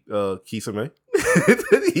him beat Kisame.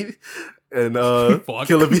 And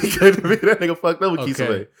Killer B. That nigga fucked up with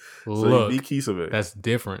Kisame. So he beat Kisame. That's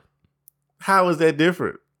different. How is that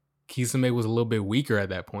different? Kisame was a little bit weaker at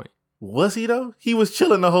that point. Was he though? He was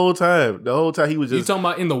chilling the whole time. The whole time he was just... You talking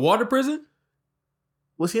about in the water prison?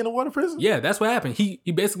 Was he in a water prison? Yeah, that's what happened. He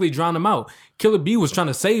basically drowned him out. Killer B was trying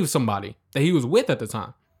to save somebody that he was with at the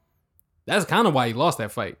time. That's kind of why he lost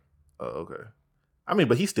that fight. Oh, okay. I mean,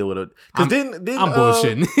 but he still would have. Because then I'm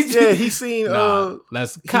bullshitting. Yeah, he seen.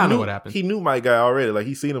 That's kind of what happened. He knew my guy already. Like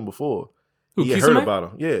he seen him before. Who, he had heard about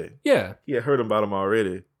him. Yeah, yeah. He had heard about him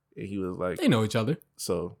already, and he was like, they know each other.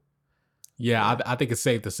 So, yeah, I think it's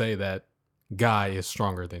safe to say that Guy is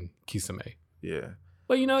stronger than Kisame. Yeah.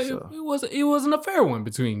 But it wasn't a fair one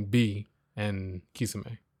between B and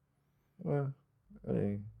Kisame. Well, I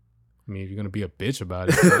mean, if you're gonna be a bitch about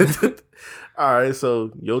it. All right,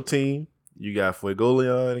 so your team, you got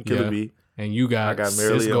Fuegoleon and Killer B. And you got, I got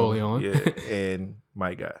Sis Mary Goleon. Yeah, and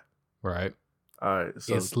my guy. Right. All right.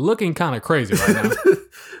 So It's looking kind of crazy right now.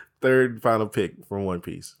 third and final pick from One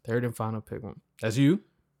Piece. Third and final pick one. That's you?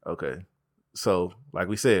 Okay. So, like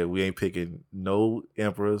we said, we ain't picking no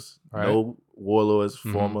emperors, Right. no warlords,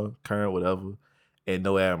 Mhm. former, current, whatever, and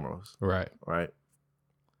no admirals. Right. Right.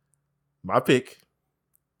 My pick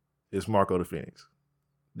is Marco the Phoenix.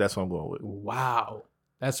 That's what I'm going with. Wow.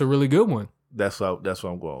 That's a really good one. That's what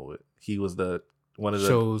I'm going with. He was one of the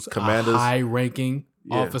Shows commanders, a high-ranking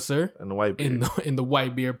officer in the white beard. in the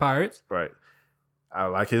Whitebeard Pirates. Right. I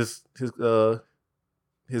like his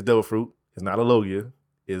devil fruit. It's not a Logia.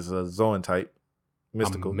 It's a Zoan type.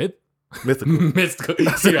 Mystical. Mythical. Mystical. You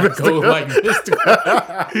gotta go like mystical.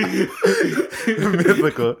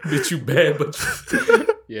 Mythical. Bitch, you bad, but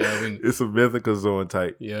yeah, it's a mythical Zoan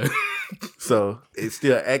type. Yeah. So it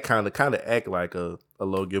still kind of act like a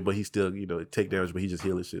Logia, but he still, take damage, but he just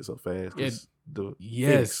heal his shit so fast.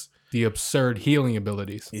 Yes. The absurd healing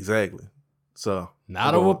abilities. Exactly. So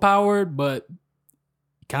not overpowered, but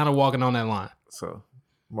kind of walking on that line. So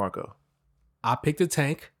Marco. I picked a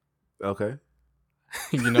tank. Okay.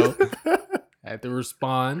 Had to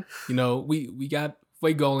respond. We got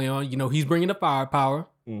Fuegoleon. He's bringing the firepower.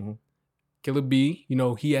 Mm-hmm. Killer B,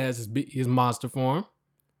 he has his monster form.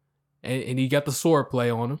 And he got the sword play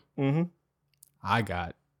on him. Mm-hmm. I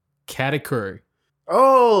got Katakuri.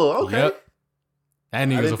 Oh, okay. Yep. That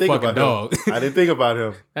nigga's a fucking dog. I didn't think about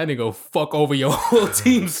him. That nigga go fuck over your whole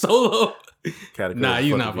team solo. Katakuri, nah,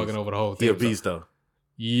 he's not fucking over the whole team. He a beast, though.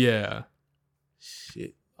 Yeah.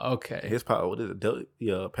 Shit. Okay. His power, what is it?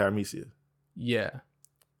 Paramecia. Yeah.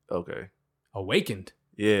 Okay. Awakened.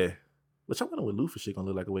 Yeah. Which I'm wondering what Luffy shit gonna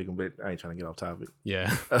look like awakened, but I ain't trying to get off topic.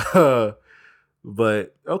 Yeah.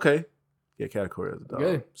 But okay. Yeah, Katakuri is a dog.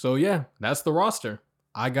 Okay. So yeah, that's the roster.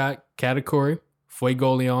 I got Katakuri,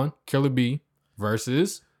 Fuegoleon, Killer B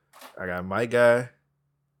versus. I got my guy,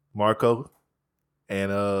 Marco, and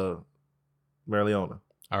Marileona.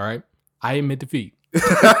 All right. I admit defeat.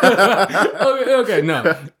 okay,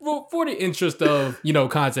 no. Well, for the interest of,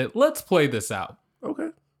 content, let's play this out.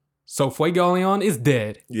 Okay. So Fuegoleon is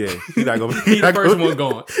dead. Yeah, he's not gonna be. He's the first one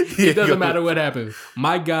gone. It doesn't matter what happens.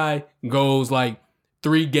 My guy goes like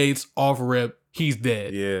 3 gates off rip. He's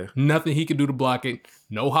dead. Yeah. Nothing he can do to block it.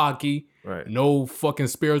 No hockey. Right. No fucking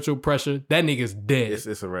spiritual pressure. That nigga's dead.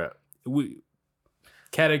 It's a wrap.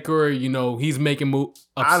 Katakuri, he's making moves.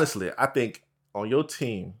 Honestly, I think on your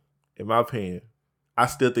team, in my opinion, I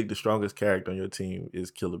still think the strongest character on your team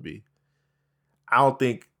is Killer B. I don't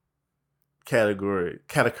think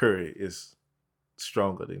Katakuri is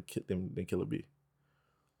stronger than Killer B.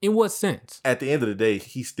 In what sense? At the end of the day,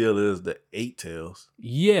 he still is the 8 tails.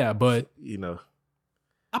 Yeah, but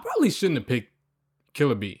I probably shouldn't have picked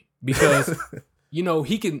Killer B because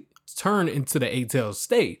he can turn into the 8 tails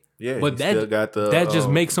state. Yeah, but that just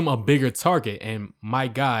makes him a bigger target, and my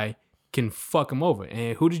guy can fuck him over.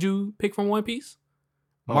 And who did you pick from One Piece?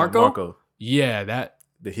 Marco. Yeah,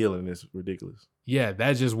 the healing is ridiculous. Yeah,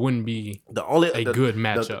 that just wouldn't be a good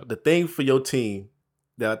matchup. The thing for your team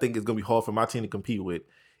that I think is gonna be hard for my team to compete with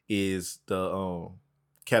is the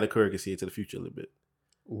Katakuri can see into the future a little bit.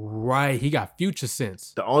 Right, he got future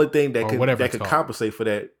sense. The only thing that could compensate for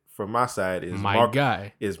that from my side is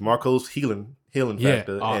guy is Marco's healing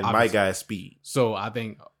factor and obviously. My guy's speed. So I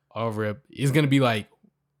think over is gonna be like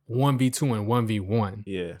 1v2 and 1v1.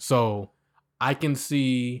 Yeah. So I can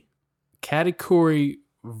see Katakuri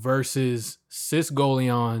versus Sis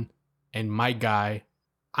Goleon and my guy.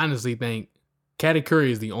 Honestly, think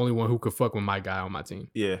Katakuri is the only one who could fuck with my guy on my team.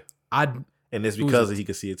 Yeah. And it's because he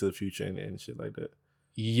can see into the future and shit like that.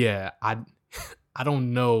 Yeah. I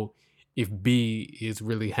don't know if B is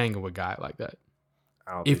really hanging with a guy like that.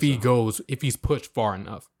 If he's pushed far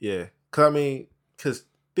enough. Yeah. Because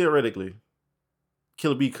theoretically,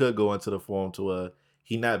 Killer B could go into the form to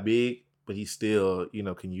he not big, but he still,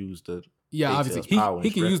 can use the obviously he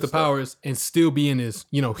can use the powers and still be in his,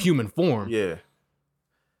 human form. Yeah.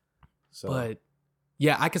 So. But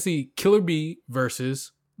yeah, I can see Killer B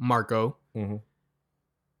versus Marco. Mm-hmm.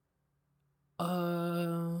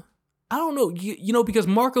 I don't know, because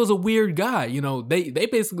Marco's a weird guy. They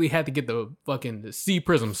basically had to get the fucking Sea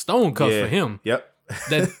Prism Stone cuffs for him. Yep.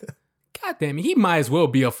 God damn it, he might as well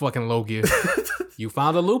be a fucking Logia. You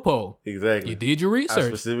found a loophole. Exactly. You did your research. I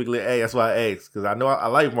specifically, that's why I asked, because I know I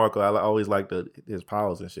like Marco. I always liked his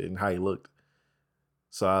powers and shit and how he looked.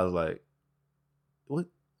 So I was like, what?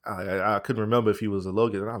 I couldn't remember if he was a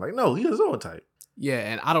Logia, and I was like, no, he's his own type. Yeah,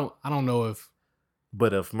 and I don't know if.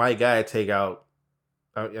 But if my guy take out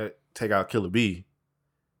Killer B,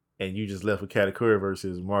 and you just left with Katakuri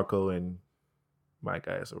versus Marco and my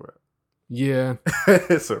guy, it's a wrap. Yeah.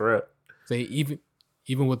 It's a wrap. Say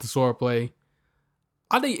even with the swordplay,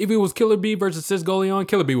 I think if it was Killer Bee versus Sis Goleon,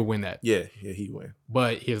 Killer Bee would win that. Yeah, he win.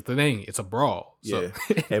 But here's the thing: it's a brawl. So. Yeah,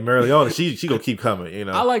 and Marileona, she gonna keep coming. You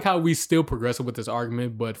know, I like how we still progressing with this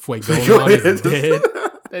argument, but Fuegoleon is dead.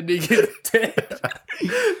 That nigga is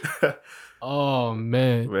dead. Oh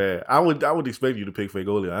man, I would expect you to pick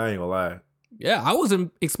Fuegoleon. I ain't gonna lie. Yeah, I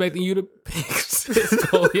wasn't expecting you to pick Sis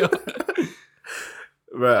Goleon.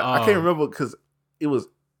 Right, I can't remember because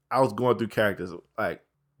I was going through characters. Like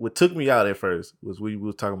what took me out at first was we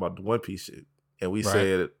were talking about the One Piece shit, and we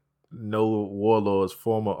said no warlords,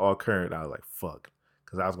 former or current. I was like, fuck,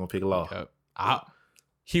 because I was gonna pick Law. Yep.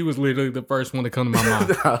 He was literally the first one to come to my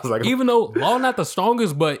mind. I was like, even though Law not the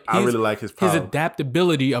strongest, but I really like his power. His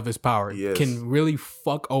adaptability of his power can really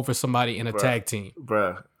fuck over somebody in a tag team.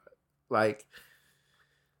 Bruh. Like,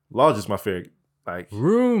 Law just my favorite. Like,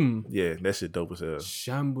 Room. Yeah, that shit dope as hell.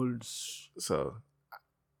 Shambles. So,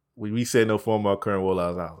 when we said no former or current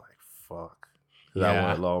warlords, I was like, fuck. Yeah, I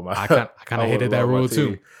wanted Law on my I kind of hated that rule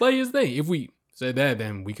too. But here's the thing. If we said that,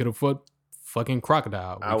 then we could have put fucking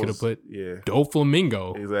Crocodile. We could have put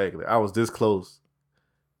Doflamingo. Exactly. I was this close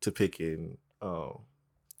to picking. Who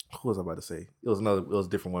was I about to say? It was a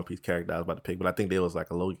different One Piece character I was about to pick, but I think there was like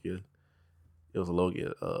a Logia. It was a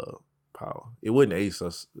Logia power. It wasn't Ace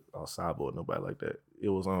or Sabo or nobody like that. It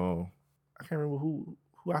was I can't remember who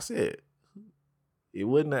I said. It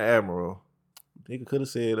wasn't an Admiral. Nigga could have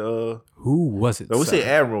said who was it? No, we say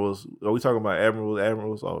Admirals. Are we talking about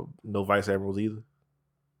Admirals, or no Vice Admirals either?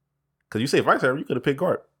 Because you say Vice Admiral, you could have picked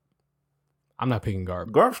Garp. I'm not picking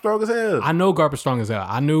Garp. Garp's strong as hell. I know Garp is strong as hell.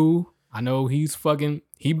 I know he's fucking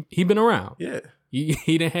he been around. Yeah. He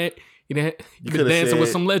been dancing with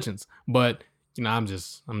some legends. But I'm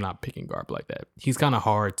not picking Garp like that. He's kind of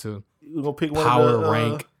hard to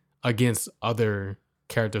rank against other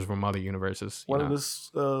characters from other universes. One of this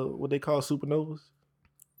what they call supernovas?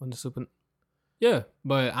 Yeah,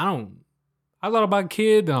 but I thought about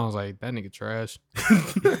Kid and I was like, that nigga trash.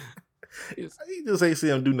 He just ain't see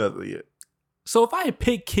him do nothing yet. So if I had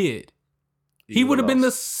picked Kid, he would have been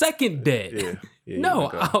the second dead. Yeah, no,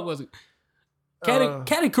 I wasn't.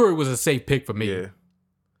 Katakuri was a safe pick for me.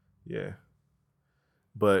 Yeah.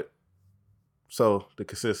 But so the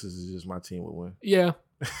consensus is just my team would win. Yeah.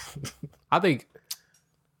 I think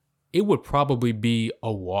it would probably be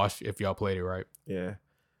a wash if y'all played it right. Yeah.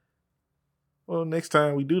 Well, next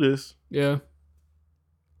time we do this. Yeah.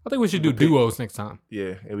 I think we should do duos next time.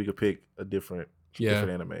 Yeah, and we could pick a different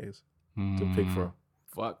animes to pick from.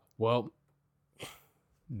 Fuck. Well,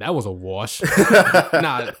 that was a wash.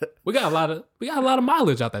 Nah, we got a lot of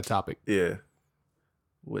mileage out that topic. Yeah.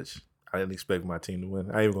 Which I didn't expect my team to win.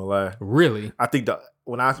 I ain't even gonna lie. Really? I think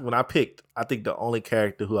when I picked, I think the only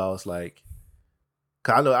character who I was like,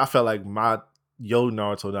 cause I felt like your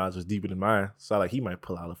Naruto knowledge was deeper than mine. So like he might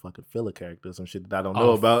pull out a fucking filler character or some shit that I don't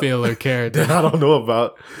know about. Filler character. That I don't know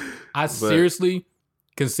about. Seriously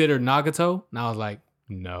considered Nagato, and I was like,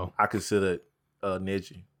 no. I considered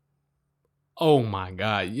Neji. Oh my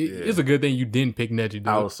god. It's a good thing you didn't pick Neji, dude.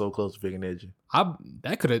 I was so close to picking Neji.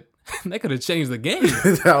 That could have changed the game.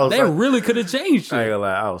 That really could have changed it. I ain't gonna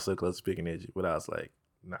lie, I was so close to picking Neji, but I was like,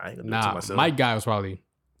 nah, I ain't gonna do it to myself. My guy was probably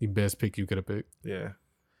the best pick you could have picked. Yeah.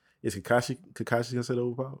 Is Kakashi considered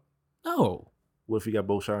overpowered? No. What if he got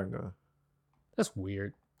both Sharingan? That's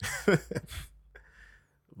weird.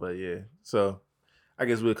 But yeah, so I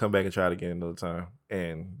guess we'll come back and try it again another time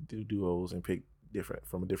and do duos and pick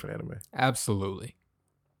from a different anime. Absolutely.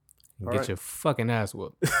 All Get your fucking ass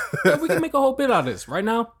whooped. We can make a whole bit out of this right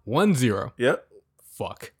now. 1-0. Yep.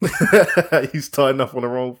 Fuck. He's starting off on the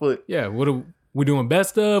wrong foot. Yeah. What are we doing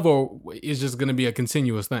best of, or it's just gonna be a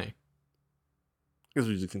continuous thing? It's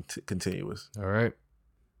usually continuous. All right.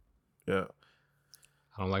 Yeah.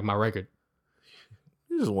 I don't like my record.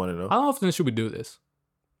 You just want to know. How often should we do this?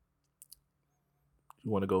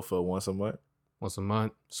 You want to go for once a month? Once a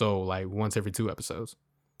month. So like once every 2 episodes.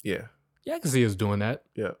 Yeah. Yeah, I can see us doing that.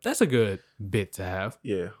 Yeah. That's a good bit to have.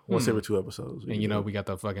 Yeah. Once every 2 episodes. And we got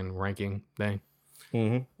the fucking ranking thing.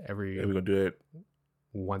 Mm-hmm. And we're going to do it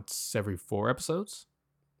once every 4 episodes.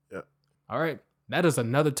 Yeah. All right. That is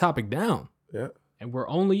another topic down. Yeah. And we're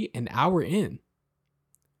only an hour in.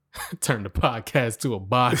 Turn the podcast to a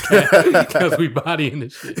podcast because we bodying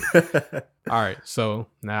this shit. All right. So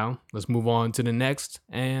now let's move on to the next.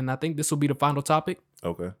 And I think this will be the final topic.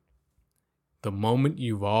 Okay. The moment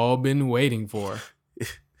you've all been waiting for.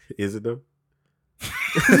 Is it though?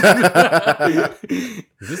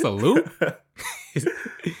 Is this a loop?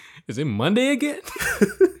 Is it Monday again?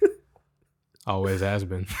 Always has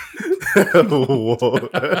been. Whoa.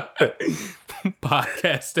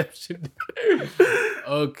 Podcastception.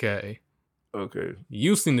 Okay. Okay.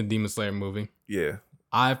 You've seen the Demon Slayer movie. Yeah.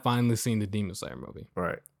 I've finally seen the Demon Slayer movie.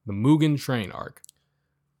 Right. The Mugen Train arc.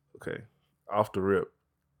 Okay. Off the rip,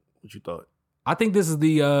 what you thought? I think this is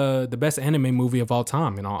the best anime movie of all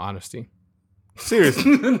time, in all honesty.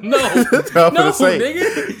 Seriously. No,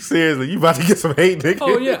 nigga. Seriously, you about to get some hate, nigga.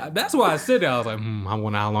 Oh, yeah. That's why I said that. I was like, I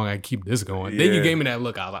wonder how long I can keep this going. Then you gave me that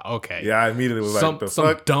look. I was like, okay. Yeah, I immediately was some, like, the some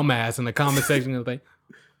fuck? dumbass in the comment section was like,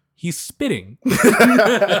 he's spitting.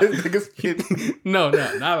 Nigga's kidding. No,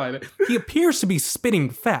 not like that. He appears to be spitting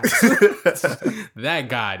facts. That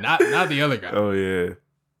guy, not the other guy. Oh, yeah.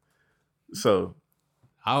 So,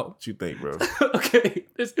 How? what you think, bro? Okay,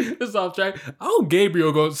 this is off track. Oh,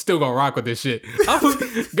 Gabriel still gonna rock with this shit.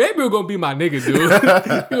 Gabriel gonna be my nigga, dude.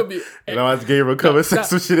 He gonna be. Now, as Gabriel come and say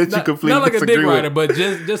some shit that you completely not like a disagree dick with. rider, but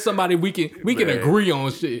just somebody we can Man. agree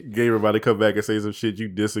on shit. Gabriel about to come back and say some shit you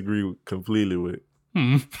disagree with completely with.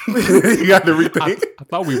 Hmm. You got to rethink. I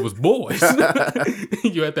thought we was boys.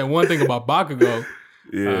 You had that one thing about Bakugo.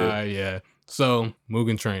 Yeah. Yeah. So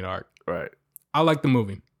Mugen Train arc. Right. I like the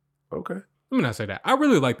movie. Okay. Let me not say that. I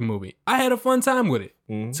really like the movie. I had a fun time with it.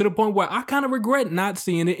 Mm-hmm. To the point where I kind of regret not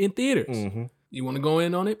seeing it in theaters. Mm-hmm. You want to go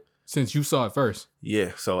in on it? Since you saw it first.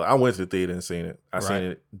 Yeah. So I went to the theater and seen it. I Right. seen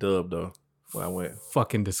it dubbed though when I went.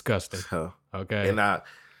 Fucking disgusting. So, Okay. and I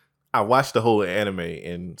watched the whole anime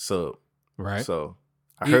in sub. Right. So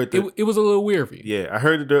I heard it was a little weird for you. Yeah, I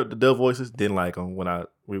heard the dub voices. Didn't like them when I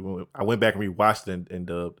went back and rewatched it in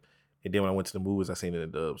dubbed, and then when I went to the movies, I seen it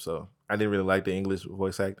in dub. So I didn't really like the English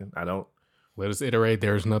voice acting. I don't. Let us iterate.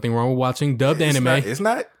 There's nothing wrong with watching dubbed anime. It's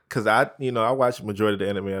not because I watch majority of the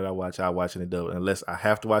anime that I watch it in dub unless I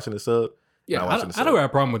have to watch it in sub. Yeah, I don't have a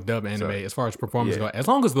problem with dubbed anime as far as performance go. As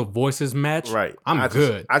long as the voices match, Right? I'm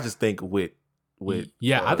good. I just think with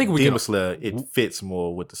I think we Demon can. Slayer, it fits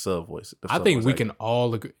more with the sub voice. I think we can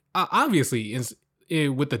all agree. Obviously,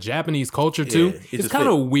 with the Japanese culture too, it's kind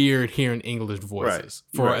of weird hearing English voices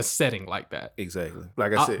for a setting like that. Exactly.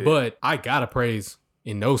 Like I said, but I gotta praise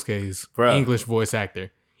Inosuke's Bruh. English voice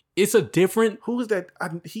actor. It's a different. Who is that?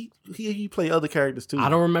 He play other characters too. I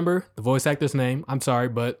don't remember the voice actor's name. I'm sorry,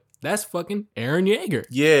 but that's fucking Aaron Yeager.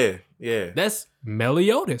 Yeah. That's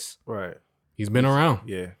Meliodas. Right. He's been around.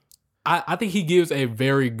 Yeah. I think he gives a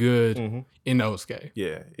very good Inosuke.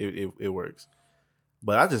 Yeah, it works.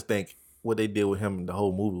 But I just think what they did with him in the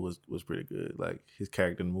whole movie was pretty good. Like his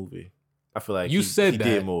character in the movie. I feel like he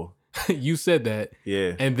did more. You said that.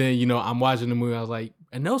 Yeah. And then, I'm watching the movie. I was like,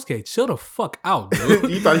 Inosuke, chill the fuck out, dude.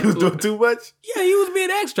 You thought he was doing too much? Yeah, he was being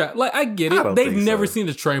extra. Like, I get it. They've think never so. seen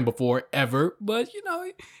the train before, ever. But,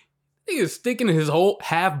 he is sticking his whole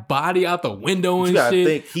half body out the window and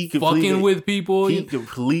shit. Think fucking with people. He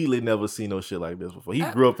completely never seen no shit like this before. He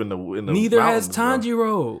grew up in the Neither has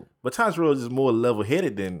Tanjiro. Tanjiro. But Tanjiro is just more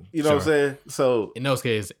level-headed than, you know what I'm saying? So Inosuke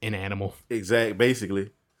is an animal.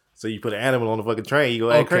 basically. So you put an animal on the fucking train, you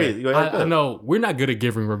go act crazy. You go act I know we're not good at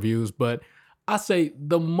giving reviews, but I say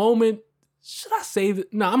the moment. Should I say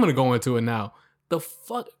that? No, I'm gonna go into it now. The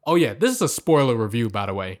fuck. Oh yeah, this is a spoiler review, by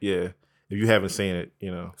the way. Yeah. If you haven't seen it,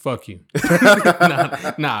 Fuck you.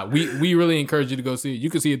 Nah. We really encourage you to go see it.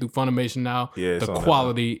 You can see it through Funimation now. Yeah, the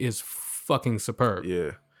quality is fucking superb.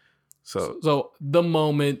 Yeah. So the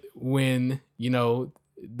moment when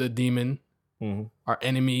the demon, our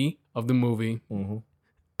enemy of the movie.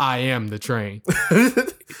 I am the train.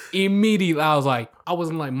 Immediately, I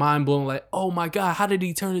wasn't like mind blown, like, oh my God, how did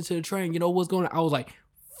he turn into the train? What's going on? I was like,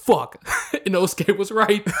 fuck. Inosuke was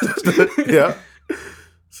right. Yeah.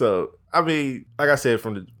 So, I mean, like I said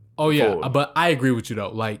from the. Oh, yeah. But I agree with you, though.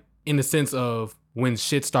 Like, in the sense of when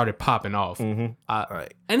shit started popping off.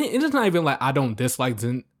 Right. And it's not even like I don't dislike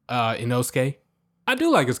Inosuke. I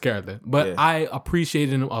do like his character, but I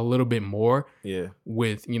appreciated him a little bit more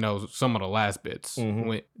with, some of the last bits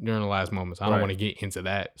during the last moments. I don't want to get into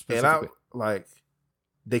that specifically. And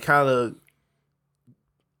they kind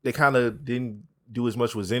of didn't do as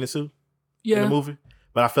much with Zenitsu in the movie,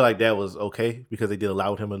 but I feel like that was okay because they did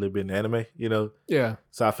allow him a little bit in the anime, Yeah.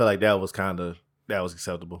 So I feel like that was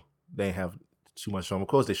acceptable. They didn't have too much show him. Of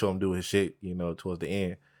course, they show him doing his shit, towards the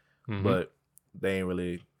end, but they ain't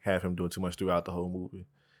really have him doing too much throughout the whole movie.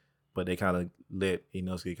 But they kind of let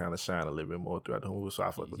Inosuke kind of shine a little bit more throughout the whole movie. So I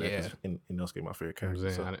fuck with that. Inosuke my favorite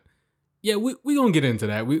character. So. Yeah, we gonna get into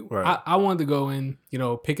that. I wanted to go in,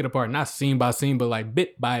 pick it apart, not scene by scene, but like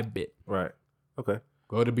bit by bit. Right. Okay.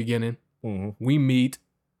 Go to the beginning. We meet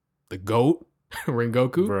the GOAT,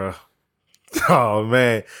 Rengoku. Bruh. Oh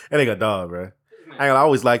man, that nigga dog, bro. I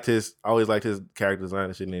always liked his character design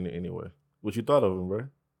and shit anyway. What you thought of him, bro?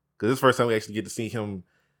 Because this is the first time we actually get to see him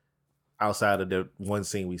outside of the one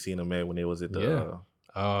scene we seen him at when they was at the.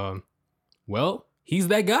 Well, he's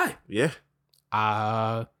that guy. Yeah.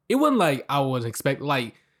 It wasn't like I was expecting.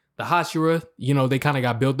 Like the Hashira, they kind of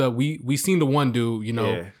got built up. We seen the one dude,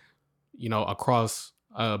 across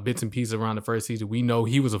bits and pieces around the first season. We know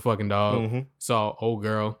he was a fucking dog. Mm-hmm. Saw old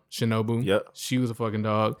girl Shinobu. Yep. She was a fucking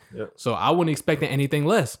dog. Yep. So I wasn't expecting anything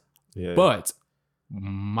less. Yeah. But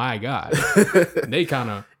my God, it kind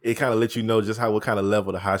of let you know just what kind of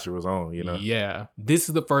level the Hashira was on, Yeah. This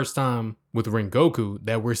is the first time with Rengoku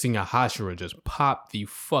that we're seeing a Hashira just pop the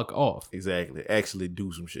fuck off. Exactly. Actually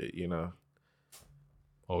do some shit,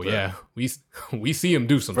 Oh, Bruh. Yeah. We see him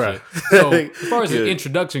do some Bruh. shit. So as far as Yeah. his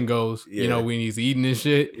introduction goes, when he's eating and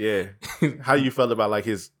shit. Yeah. How you felt about like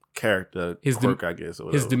his character, His quirk, I guess, or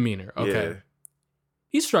his whatever. demeanor. Okay.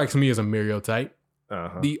 He strikes me as a Mirio type. Yeah.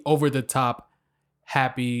 Uh-huh. The over the top,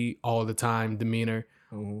 happy all the time demeanor.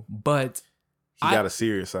 Mhm. But He got a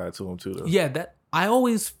serious side to him too, though. yeah, that I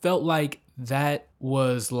always felt like that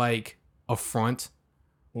was like a front.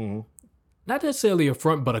 Mm-hmm. Not necessarily a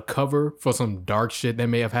front, but a cover for some dark shit that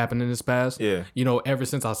may have happened in his past. Yeah. Ever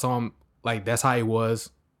since I saw him, like that's how he was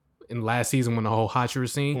in last season when the whole Hashira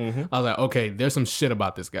scene. Mm-hmm. I was like, okay, there's some shit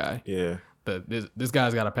about this guy. Yeah. This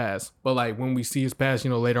guy's got a past. But like when we see his past,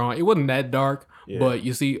 later on, it wasn't that dark. Yeah. But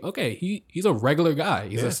you see, okay, he's a regular guy.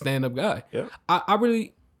 He's Yeah. a stand-up guy. Yeah. I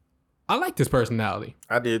like his personality.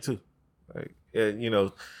 I did too. Like, his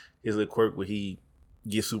little quirk where he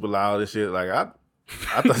gets super loud and shit. Like, I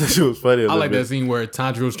thought that shit was funny. I like that scene where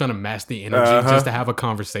Tanjiro was trying to match the energy just to have a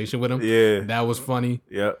conversation with him. Yeah. That was funny.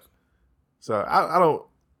 Yep. So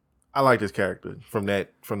I like this character from the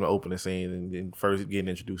opening scene and first getting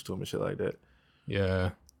introduced to him and shit like that.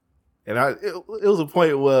 Yeah. And it was a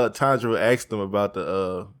point where Tanjiro asked him about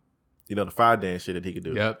the fire dance shit that he could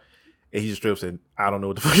do. Yep. And he just strips and I don't know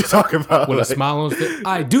what the fuck you're talking about. With a smile on his face.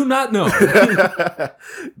 I do not know.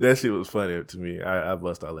 That shit was funny to me. I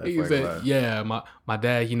bust out laughing. He said, yeah, my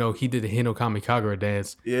dad, he did the Hino Kamikagura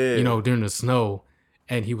dance, Yeah. during the snow,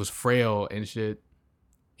 and he was frail and shit.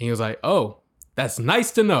 And he was like, oh, that's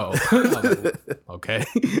nice to know. I was like, okay.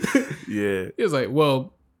 Yeah. He was like,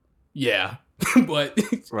 well, yeah. But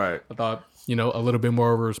Right. I thought, a little bit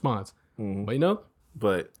more of a response. Mhm.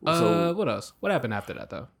 But But so what else? What happened after that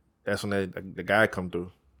though? that's when the guy come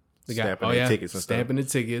through. The guy, Stamping their tickets and stamping the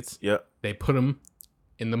tickets. Yep. They put him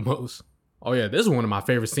in the most. Oh yeah, this is one of my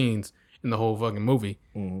favorite scenes in the whole fucking movie.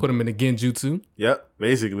 Mhm. Put him in the genjutsu, Yep.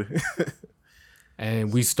 Basically.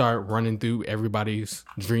 and we start running through everybody's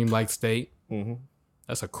dreamlike state. Mm-hmm.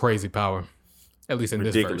 That's a crazy power, at least in this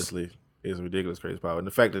verse. Ridiculously. It's a ridiculous crazy power. And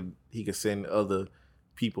the fact that he could send other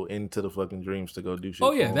people into the fucking dreams to go do shit.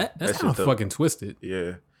 Oh for yeah, him, that's shit's kind of dope. fucking twisted.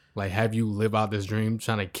 Yeah. Like, have you live out this dream,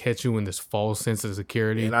 trying to catch you in this false sense of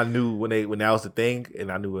security. And I knew when that was the thing,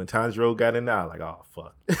 and I knew when Tanjiro got in there, I was like, oh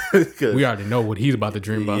fuck. We already know what he's about to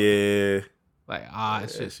dream about. Yeah. Like,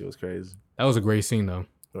 That shit was crazy. that was a great scene though.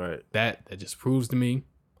 Right. That just proves to me.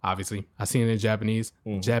 Obviously, I seen it in Japanese.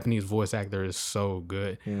 Mhm. Japanese voice actor is so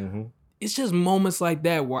good. Mm-hmm. It's just moments like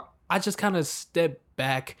that where I just kind of step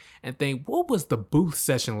back and think, what was the booth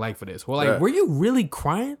session like for this? Well, like, Right. were you really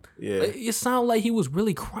crying? Yeah. It sounded like he was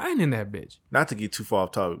really crying in that bitch. Not to get too far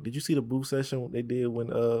off topic. Did you see the booth session they did when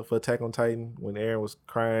for Attack on Titan when Eren was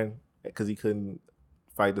crying because he couldn't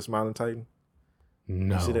fight the Smiling Titan?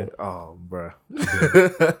 No. You see that? Oh, bruh.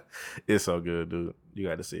 It's so good, dude. You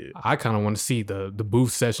got to see it. I kind of want to see the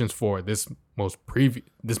booth sessions for this most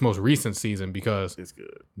recent season because It's good.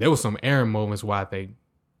 there was some Eren moments where I think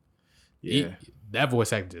Yeah. that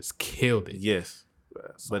voice actor just killed it. Yes.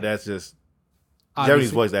 But that's just Obviously,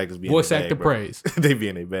 Japanese voice actors being voice in their actor bag, bro. praise. They be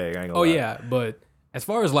in their bag. I ain't gonna Oh lie. yeah, but as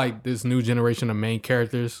far as like this new generation of main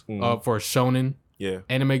characters Mhm. for shonen Yeah.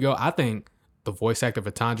 anime go, I think the voice actor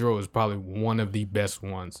for Tanjiro is probably one of the best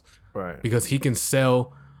ones Right. because he can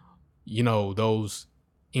sell, those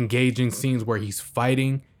engaging scenes where he's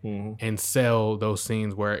fighting hmm and sell those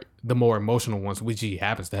scenes where the more emotional ones, which he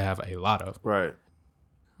happens to have a lot of. Right.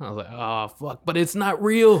 I was like, oh fuck, but it's not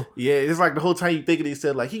real. Yeah, it's like the whole time you thinking he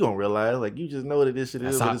said like he gonna realize like you just know that this shit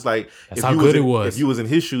is. That's But how- it's like that's if how you good was it in, was. If you was in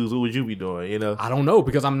his shoes, what would you be doing? You know. I don't know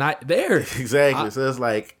because I'm not there. Exactly. So it's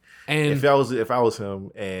like And if I was him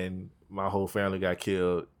and my whole family got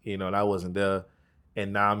killed, and I wasn't there,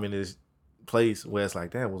 and now I'm in this place where it's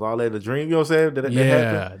like, damn, was all that a dream? You know what I'm saying? That happened?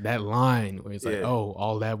 yeah, that line where it's like, Yeah. oh,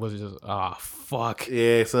 all that was just fuck.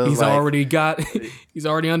 Yeah. So it's He's like, already got he's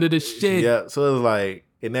already under the shit. Yeah. So it's like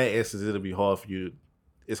in that instance, it'll be hard for you.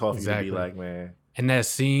 It's hard for Exactly. you to be like, man. And that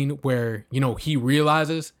scene where, he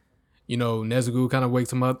realizes, Nezuko kind of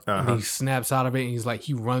wakes him up Uh-huh. and he snaps out of it and he's like,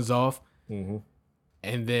 he runs off. Mm-hmm.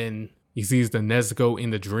 And then he sees the Nezuko in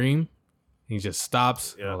the dream. He just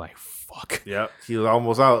stops. Yeah. I'm like, fuck. Yep. He was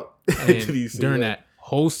almost out. And during that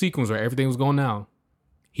whole sequence where everything was going down,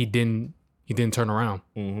 he didn't turn around.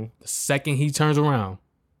 Mm-hmm. The second he turns around,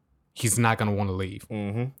 he's not gonna want to leave.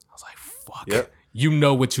 Mm-hmm. I was like, fuck. Yep. You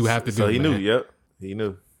know what you have to do. So he man. knew. Yep. He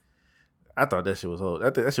knew. I thought that shit was old. I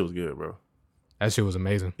think that shit was good, bro. That shit was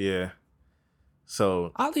amazing. Yeah.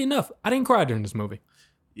 So Oddly enough, I didn't cry during this movie.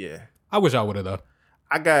 yeah, I wish I would have though.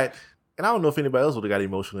 I got, and I don't know if anybody else would have got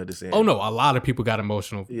emotional at this end. Oh no, a lot of people got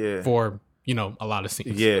emotional Yeah. for, a lot of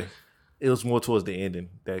scenes. Yeah. It was more towards the ending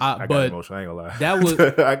that I got but emotional. I ain't gonna lie. that was-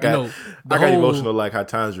 I got whole- emotional like how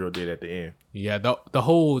Tanjiro did at the end. Yeah, the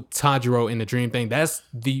whole Tanjiro in the dream thing, that's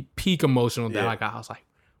the peak emotional that Yeah. I got. I was like,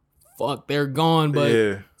 fuck, they're gone, but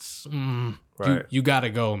Yeah. you gotta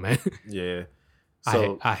go, man. Yeah.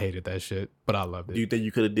 So I hated that shit, but I loved it. do you think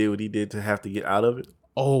you could have did what he did to have to get out of it?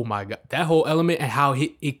 Oh my god, that whole element and how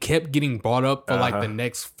it kept getting brought up for like the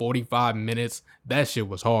next 45 minutes. That shit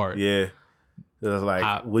was hard. Yeah. It was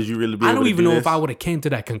like, would you really be I able don't to even do know this? if I would have came to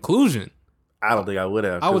that conclusion. I don't think I would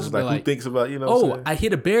have. I was it's like, who like, thinks about, what I'm saying? I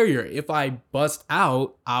hit a barrier. If I bust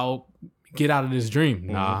out, I'll get out of this dream.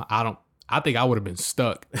 Nah, I don't. I think I would have been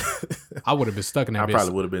stuck. I would have been stuck in that I bitch.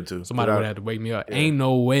 probably would have been too. Somebody would have had to wake me up. Ain't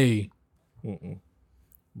no way.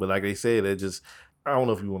 But like they said, that just, I don't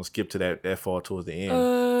know if you want to skip to that far towards the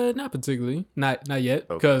end. Not particularly. Not yet.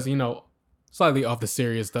 Because, slightly off the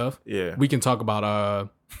serious stuff. Yeah. We can talk about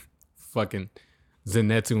fucking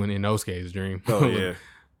Zenitsu and Inosuke's dream. Oh yeah.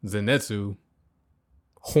 Zenitsu,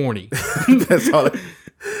 horny. That's all.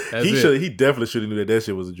 That's He it. should. He definitely should have knew that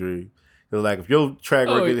shit was a dream. It was like, if your track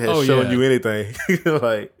record has oh, shown yeah. you anything,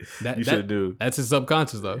 like you should do. That's his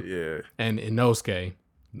subconscious though. Yeah. And Inosuke,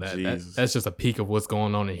 Jesus. that's just a peek of what's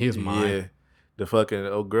going on in his mind. Yeah. The fucking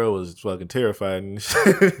old girl was fucking terrified and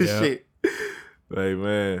shit. Like,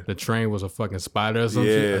 man. The train was a fucking spider or some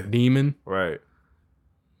Yeah. shit, a demon. Right.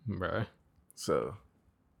 Bruh. So.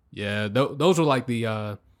 Yeah, those were like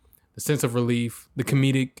the sense of relief, the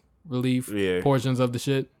comedic relief portions of the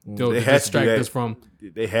shit. To distract us from.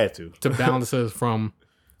 They had to balance us from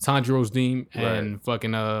Tanjiro's dream and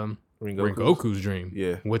fucking Rengoku's dream.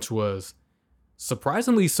 Yeah. Which was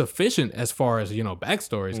surprisingly sufficient as far as,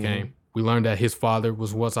 backstories came. We learned that his father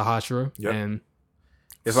was once a Hashira. Yep. And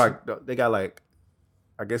it's like they got like,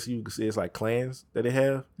 I guess you could say it's like clans that they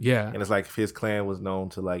have. yeah. And it's like if his clan was known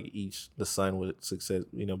to like the son would success,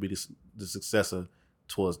 be the successor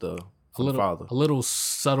towards the father. A little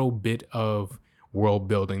subtle bit of world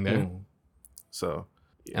building there. So,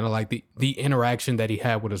 yeah. And I like the interaction that he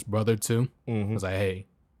had with his brother too. It was like, hey,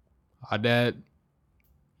 our dad,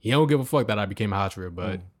 he don't give a fuck that I became a Hashira,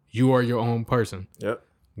 but you are your own person. Yep.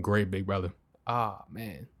 Great big brother. Ah,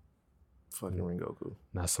 man. Fucking Rengoku.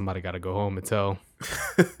 Now somebody got to go home and tell.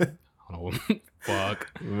 Oh,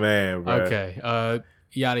 fuck. Man, bro. Okay.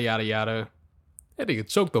 Yada, yada, yada. That nigga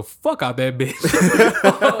choked the fuck out that bitch.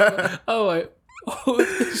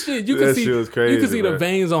 Shit. You can That see, shit was crazy, you can see bro. the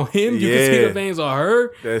veins on him. You can see the veins on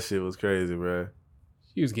her. That shit was crazy, bro.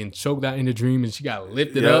 She was getting choked out in the dream and she got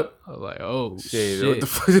lifted up. I was like, oh, shit. What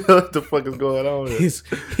the fuck is going on here?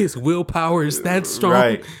 His willpower is that strong.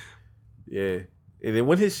 Right. Yeah. And then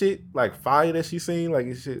when his shit, like fire that she seen, like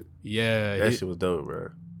his shit. Yeah. That shit was dope, bro.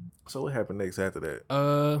 So what happened next after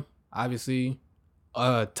that? Obviously,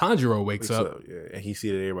 Tanjiro wakes up. Yeah. And he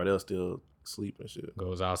see that everybody else still asleep and shit.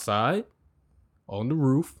 Goes outside on the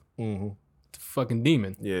roof. Mm-hmm. The fucking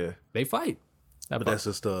demon. Yeah. They fight. But that's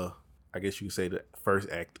just I guess you could say the first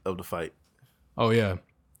act of the fight. Oh yeah.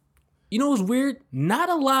 You know what's weird? Not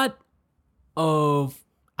a lot of,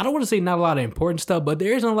 I don't want to say not a lot of important stuff, but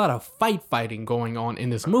there isn't a lot of fighting going on in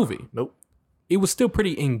this movie. Nope. It was still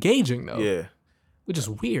pretty engaging though. Yeah. Which is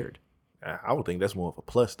weird. I would think that's more of a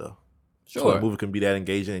plus though. Sure. So a movie can be that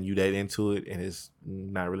engaging and you that into it and it's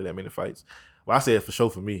not really that many fights. Well, I say it for sure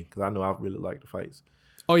for me because I know I really like the fights.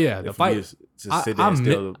 Oh yeah, the fight.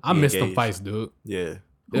 I missed the fights, dude. Yeah.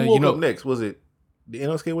 Who woke up next? Was it the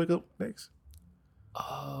Inosuke wake up next?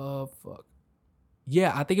 Fuck.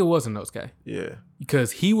 Yeah, I think it was Inosuke. Yeah.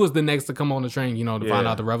 Because he was the next to come on the train, to find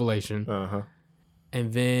out the revelation. Uh-huh.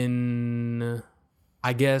 And then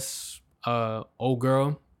I guess old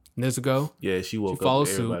girl, Nezuko. Yeah, she woke up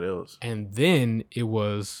with everybody else. And then it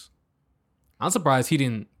was, I'm surprised he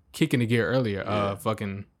didn't kick into gear earlier.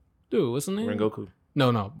 Fucking dude, what's his name? Rengoku.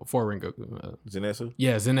 No, before Rengoku. Zenitsu?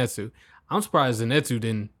 Yeah, Zenitsu. I'm surprised Zenitsu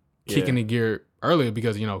didn't kick into gear earlier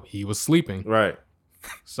because, he was sleeping. Right.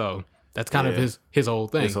 So that's kind of his whole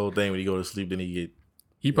thing. His whole thing when he go to sleep, then he get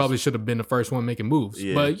He probably should have been the first one making moves.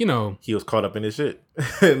 Yeah. But, he was caught up in his shit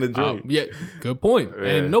in the dream. Yeah, good point. Yeah.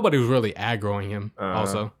 And nobody was really aggroing him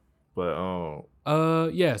also.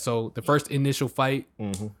 But, yeah, so the first initial fight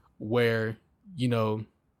where,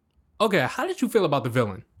 okay, how did you feel about the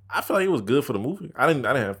villain? I feel like it was good for the movie. I didn't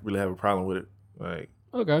really have a problem with it. Like,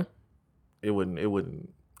 okay. It wasn't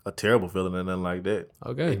a terrible villain or nothing like that.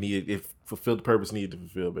 Okay. It fulfilled the purpose needed to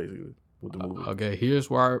fulfill, basically, with the movie. Okay, here's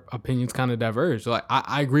where our opinions kind of diverge. Like,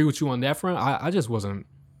 I agree with you on that front. I just wasn't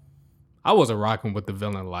rocking with the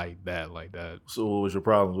villain like that. So what was your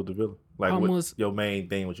problems with the villain? Like, what your main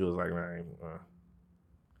thing, which you was like, man.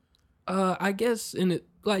 I guess in it,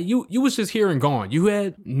 like you was just here and gone. You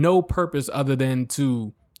had no purpose other than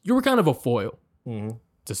you were kind of a foil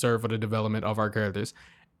to serve for the development of our characters.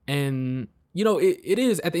 And, it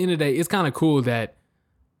is, at the end of the day, it's kind of cool that,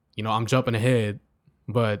 I'm jumping ahead,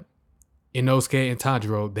 but Inosuke and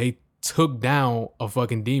Tanjiro, they took down a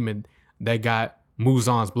fucking demon that got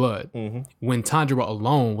Muzan's blood when Tanjiro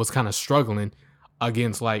alone was kind of struggling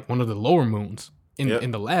against, like, one of the lower moons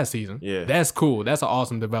in the last season. Yeah. That's cool. That's an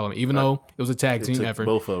awesome development, even though it was a tag team effort.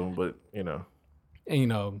 Both of them, but,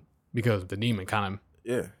 And, because the demon kind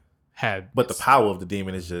of had... But the power of the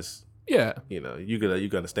demon is just... Yeah. You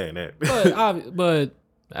could understand that. but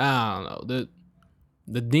I don't know.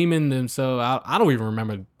 The demon themselves, I don't even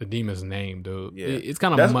remember the demon's name, dude. Yeah. It's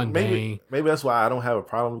kind of mundane. Maybe that's why I don't have a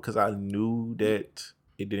problem, because I knew that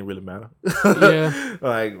it didn't really matter. Yeah.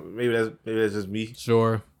 Like, maybe that's just me.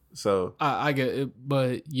 Sure. So I get it,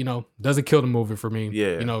 but doesn't kill the movie for me.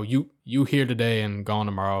 Yeah. You here today and gone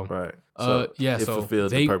tomorrow. Right. So it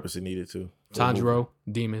fulfilled the purpose it needed to. Tanjiro,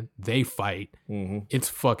 demon, they fight. It's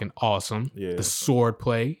fucking awesome. Yeah. The sword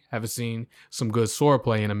play. Haven't seen some good sword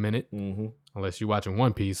play in a minute. Unless you're watching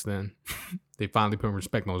One Piece, then they finally put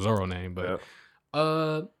respect on Zoro name. But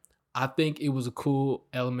I think it was a cool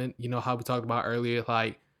element. You know how we talked about earlier,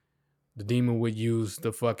 like the demon would use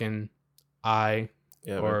the fucking eye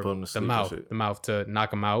or the mouth to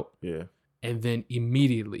knock him out. Yeah. And then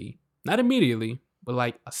not immediately, but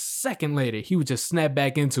like a second later, he would just snap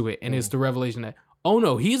back into it. And it's the revelation that, oh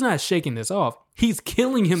no, he's not shaking this off. He's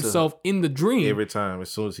killing himself in the dream. Every time.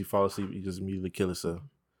 As soon as he falls asleep, he just immediately kill himself.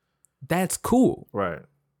 That's cool. Right.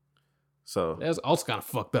 So. That's also kind of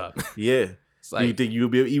fucked up. Yeah. Like, do you think you'll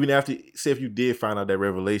be able, even after, say if you did find out that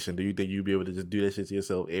revelation, do you think you'd be able to just do that shit to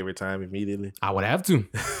yourself every time immediately? I would have to.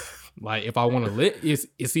 Like, if I want to live,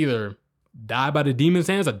 it's either die by the demon's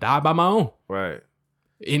hands or die by my own. Right.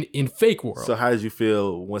 In fake world. So how did you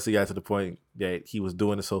feel once he got to the point that he was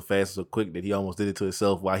doing it so fast and so quick that he almost did it to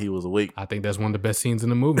himself while he was awake? I think that's one of the best scenes in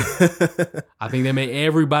the movie. I think they made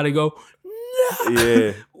everybody go, no.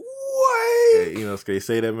 Yeah. Wait. Yeah, they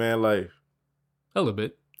say that man life. A little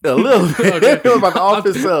bit. A little bit. Okay. It was about the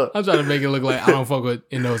office up. I'm trying to make it look like I don't fuck with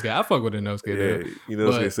Inosuke. I fuck with Inosuke. Yeah,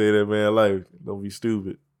 Inosuke say that man life. Don't be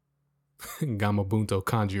stupid. Gamabunto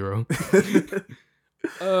Kanjiro.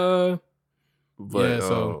 But,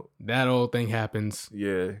 so that whole thing happens.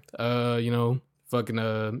 Yeah. Fucking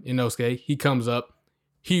Inosuke, he comes up,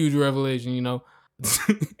 huge revelation,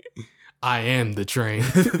 I am the train.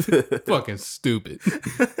 Fucking stupid.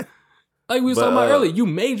 Like we were talking about earlier, you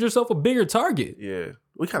made yourself a bigger target. Yeah.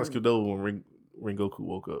 We kind of skipped over when Rengoku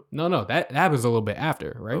woke up. No, that happens a little bit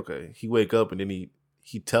after, right? Okay. He wake up and then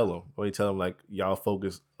he tell him like, y'all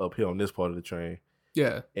focus up here on this part of the train.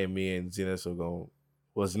 Yeah. And me and Zenitsu gonna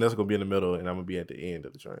be in the middle and I'm gonna be at the end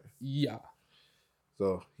of the train. Yeah.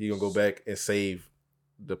 So he gonna go back and save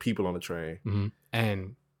the people on the train. Mm-hmm.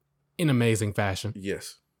 And in amazing fashion.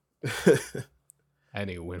 Yes. And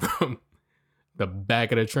he went from the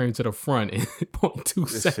back of the train to the front in 0.2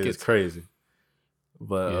 seconds. It's crazy.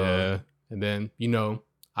 But yeah. And then,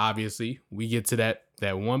 obviously we get to that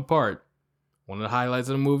one part. One of the highlights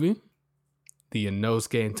of the movie. The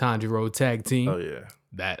Inosuke and Tanjiro tag team. Oh yeah.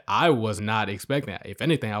 That I was not expecting. If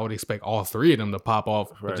anything, I would expect all three of them to pop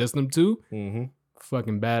off. Right. But just them two,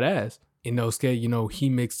 fucking badass. Inosuke, he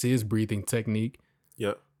mixed his breathing technique.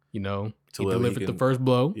 Yep. He delivered the first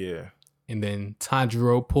blow. Yeah. And then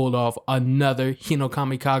Tanjiro pulled off another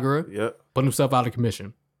Hinokami Kagura. Yep. Put himself out of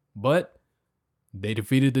commission. But they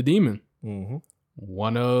defeated the demon.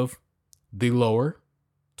 One of the lower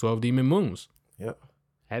 12 demon moons. Yep.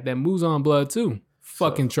 Had that Muzan blood too.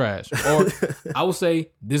 Fucking trash. Or I would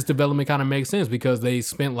say this development kind of makes sense because they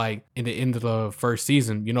spent like in the end of the first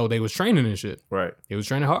season, they was training and shit. Right. They was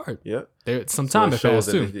training hard. Yep. Some time had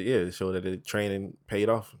passed too. It showed that the training paid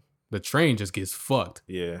off. The train just gets fucked.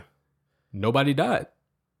 Yeah. Nobody died.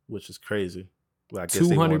 Which is crazy. Well, I guess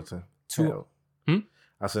they wanted to. I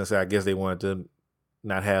was gonna say I guess they wanted to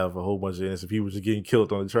not have a whole bunch of innocent people just getting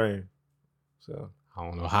killed on the train. So I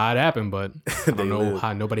don't know how it happened, but I don't know lived.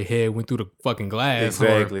 how nobody head went through the fucking glass.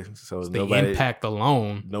 Exactly. So The impact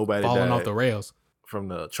alone, nobody falling died off the rails. from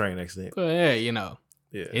the train accident. But yeah, you know,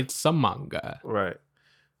 Yeah. it's some manga. Right.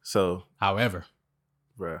 So, However,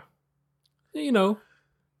 bruh. you know,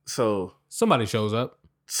 So somebody shows up.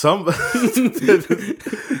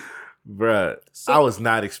 Bruh, I was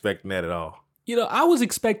not expecting that at all. You know, I was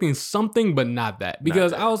expecting something, but not that.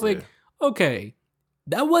 Because I was like, okay,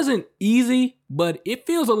 that wasn't easy, but it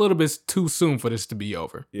feels a little bit too soon for this to be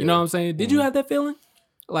over. You know what I'm saying? Did you have that feeling?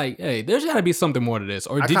 Like, hey, there's got to be something more to this.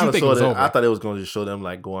 Or did you think it was over? I thought it was going to just show them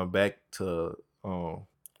like going back to,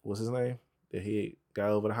 what's his name? The head guy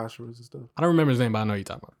over the hospitals and stuff. I don't remember his name, but I know you're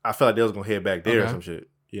talking about. I felt like they was going to head back there or some shit.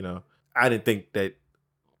 You know, I didn't think that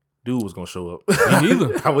dude was going to show up. Me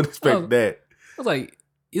neither. I would expect that. I was like,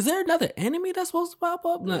 is there another enemy that's supposed to pop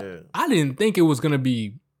up? I didn't think it was going to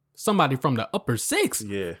be somebody from the upper six.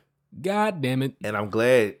 Yeah. God damn it. And I'm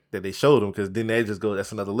glad that they showed him, because then they just go,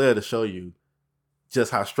 that's another layer to show you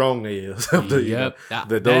just how strong they is. Yep.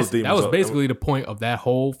 Those demons that was basically the point of that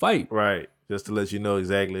whole fight. Right. Just to let you know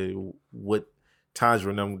exactly what Tanjiro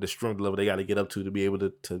and them, the strength level they got to get up to be able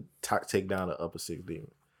to take down the upper six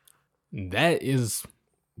demon. That is,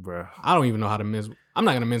 bruh. I don't even know how to mince. I'm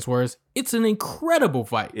not going to mince words. It's an incredible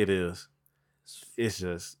fight. It is. It's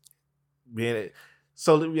just being it.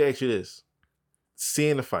 So let me ask you this.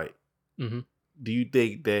 Seeing the fight, do you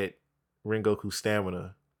think that Rengoku's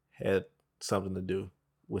stamina had something to do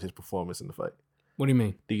with his performance in the fight? What do you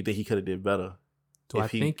mean? Do you think he could have did better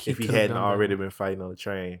if he could hadn't already been fighting on the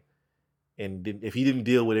train, and if he didn't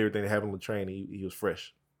deal with everything that happened on the train, he was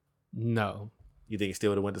fresh? No. You think he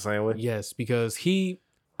still would have went the same way? Yes, because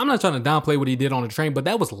I'm not trying to downplay what he did on the train, but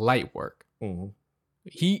that was light work. Mm-hmm.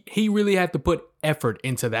 He really had to put effort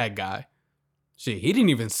into that guy. Shit, he didn't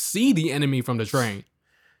even see the enemy from the train.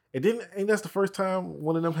 Ain't that's the first time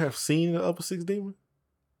one of them have seen the upper six demon?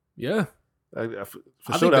 Yeah. For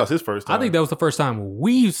sure, that was his first time. I think that was the first time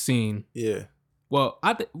we've seen. Yeah. Well,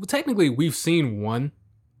 technically we've seen one,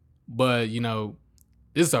 but you know,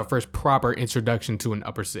 this is our first proper introduction to an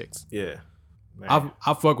upper six. Yeah.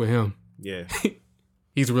 I fuck with him. Yeah.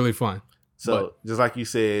 He's really fun. So just like you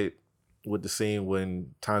said with the scene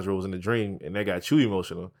when Tanjiro was in the dream and that got you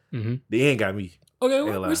emotional, the end got me. Okay,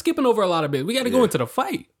 we're skipping over a lot of bit. We got to go into the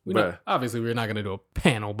fight. Obviously, we're not going to do a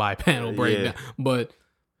panel by panel breakdown, but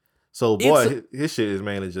so boy, his shit is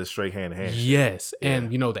mainly just straight hand to hand. Yes,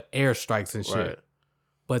 and you know the air strikes and shit. Right.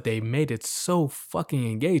 But they made it so fucking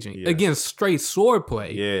engaging. Yes. Again, straight sword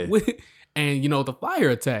play. Yeah, and you know the fire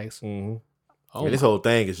attacks. Mm-hmm. Oh, this whole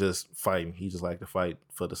thing is just fighting. He just like to fight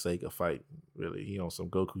for the sake of fighting. Really, he on some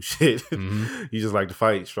Goku shit. He just like to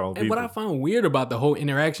fight strong people. And what I found weird about the whole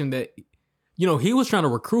interaction that, you know, he was trying to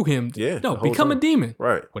recruit him. To, become a demon.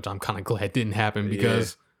 Right. Which I'm kind of glad didn't happen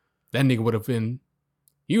because that nigga would have been.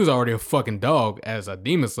 He was already a fucking dog as a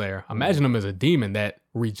demon slayer. Imagine him as a demon that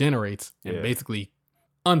regenerates and basically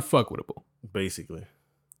unfuckwittable. Basically.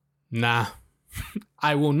 Nah,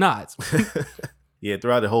 I will not. Yeah,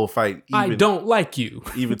 throughout the whole fight. I don't like you.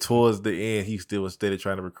 Even towards the end, he still was steady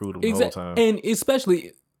trying to recruit him the whole time. And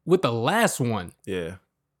especially with the last one. Yeah.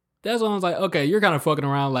 That's when I was like, okay, you're kind of fucking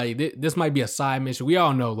around. Like, this might be a side mission. We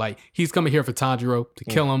all know, like, he's coming here for Tanjiro to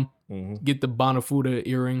kill him, get the Banafuda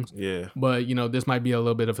earrings. Yeah. But, you know, this might be a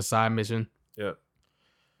little bit of a side mission. Yeah.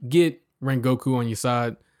 Get Rengoku on your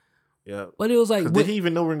side. Yeah. But it was like... Did he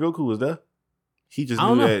even know Rengoku was there? He just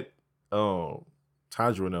knew that Tanjiro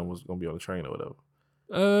and them was going to be on the train or whatever.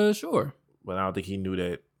 Sure. But I don't think he knew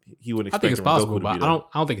that. He wouldn't expect. I think it's possible, but I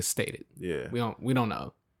don't think it's stated. Yeah. We don't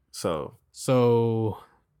know. So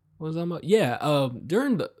what was that about? Yeah.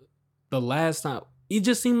 During the last time, it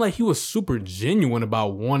just seemed like he was super genuine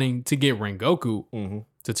about wanting to get Rengoku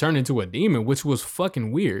to turn into a demon, which was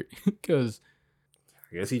fucking weird. Because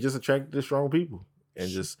I guess he just attracted to strong people and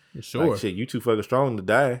just like, shit, you too fucking strong to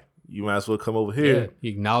die. You might as well come over here. Yeah, he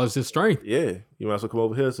acknowledged his strength. Yeah, you might as well come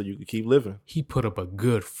over here so you can keep living. He put up a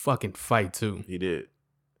good fucking fight too. He did.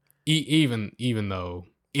 Even though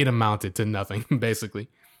it amounted to nothing, basically.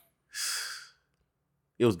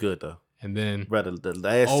 It was good though. And then, brother, the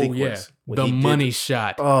last sequence, the money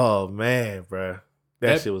shot. Oh man, bro,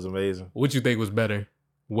 that shit was amazing. What you think was better,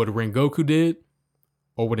 what Rengoku did,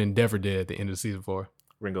 or what Endeavor did at the end of season 4?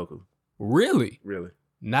 Rengoku. Really? Really.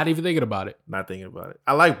 Not even thinking about it. Not thinking about it.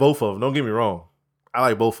 I like both of them. Don't get me wrong. I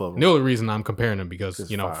like both of them. The only reason I'm comparing them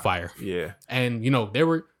because, you know, fire. Yeah. And, you know,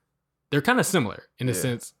 they're kind of similar in a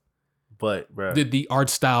sense. But, bro. The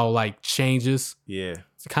art style, like, changes. Yeah.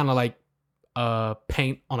 It's kind of like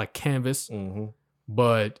paint on a canvas.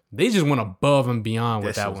 But they just went above and beyond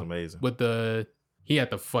with that one. Amazing. With he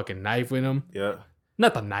had the fucking knife with him. Yeah.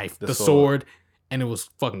 not the knife, the sword, and it was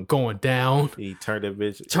fucking going down. He turned that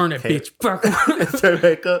bitch. Turn that bitch back. Turn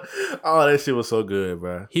back up. Oh, that shit was so good,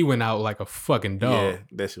 bro. He went out like a fucking dog. Yeah,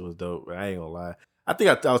 that shit was dope, bro. I ain't gonna lie. I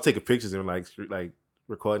think I was taking pictures and like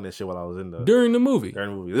recording that shit while I was in during the movie.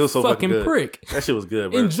 It was so fucking good. Prick. That shit was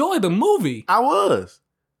good, bro. Enjoy the movie. I was.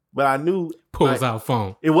 But I knew pulls out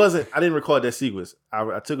phone. It wasn't. I didn't record that sequence.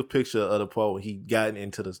 I took a picture of the part when he got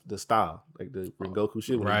into the style, like the Rengoku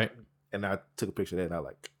shit, right? And I took a picture of that. And I was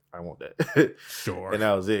like, I want that. Sure. And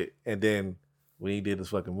that was it. And then when he did this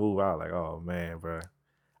fucking move, I was like, oh man, bro,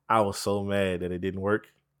 I was so mad that it didn't work.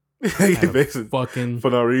 Fucking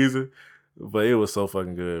for no reason, but it was so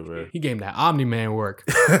fucking good, bro. He gave him that Omni-Man work.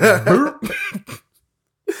 That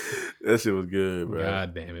shit was good, bro.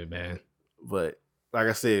 God damn it, man. But like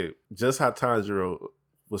I said, just how Tanjiro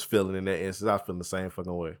was feeling in that instance, I was feeling the same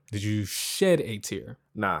fucking way. Did you shed a tear?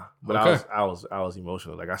 Nah, but okay. I was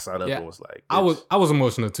emotional. Like I sat up and was like, bitch. I was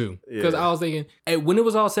emotional too because I was thinking, hey, when it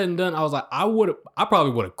was all said and done, I was like, I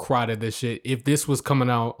probably would have cried at this shit if this was coming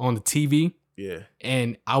out on the TV. Yeah,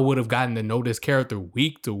 and I would have gotten to know this character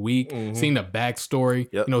week to week, seen the backstory,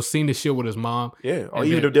 seen the shit with his mom. Yeah, or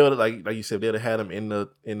even if they would like you said, they'd have had him in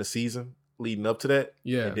the season leading up to that.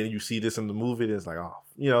 Yeah. And then you see this in the movie, and it's like, oh,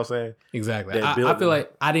 you know what I'm saying? Exactly. I feel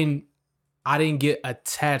like I didn't get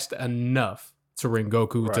attached enough to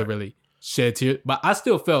Rengoku to really shed tears. But I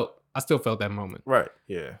still felt that moment. Right.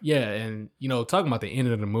 Yeah. Yeah, and talking about the end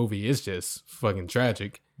of the movie, it's just fucking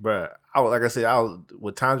tragic. Bruh, like I said,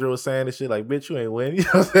 what Tanjiro was saying and shit, like, bitch, you ain't win. You know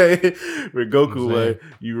what I'm saying? Rengoku,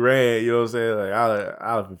 you ran, you know what I'm saying? Like,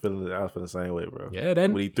 I was feeling the same way, bro. Yeah,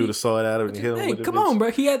 when he threw the sword at him and hit him with it. Come on, bro.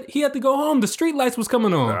 He had to go home. The street lights was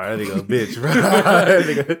coming on. Nah, that nigga a bitch, bro. That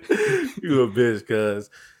nigga, you a bitch, cuz,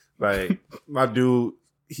 like, my dude,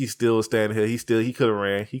 he still was standing here. He could have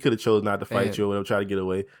ran. He could have chose not to fight you or whatever, try to get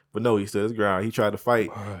away. But no, he stood his ground. He tried to fight.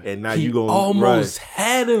 And now you gonna almost run.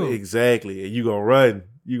 Had him. Exactly. And you gonna run.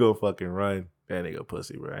 You gonna fucking run. That nigga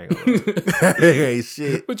pussy, bro. I ain't gonna that nigga ain't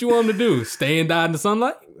shit. What you want him to do? Stay and die in the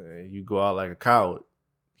sunlight? Man, you go out like a coward.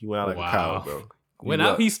 He went out like a coward, bro. Went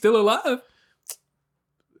out, he's still alive.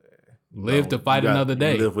 Live to fight another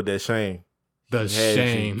day. Live with that shame. The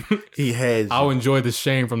shame. He has. I'll enjoy the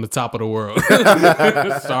shame from the top of the world.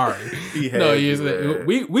 Sorry. We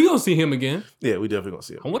gonna see him again. Yeah, we definitely gonna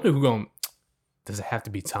see him. I wonder who gonna. Does it have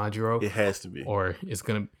to be Tanjiro? It has to be. Or it's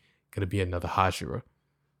gonna be another Hashira.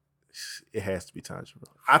 It has to be Tanjiro.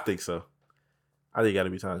 I think so. I think it got to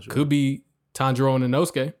be Tanjiro. Could be Tanjiro and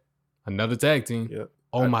Inosuke, another tag team. Yep.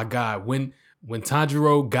 Oh my god, when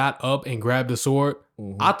Tanjiro got up and grabbed the sword,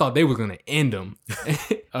 I thought they were gonna end him.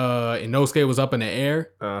 Inosuke was up in the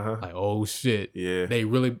air. Like, oh shit. Yeah. They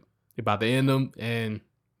really about to end him, and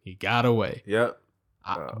he got away. Yep.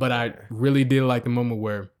 I really did like the moment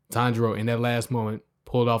where Tanjiro, in that last moment,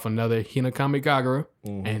 pulled off another Hinokami Kagura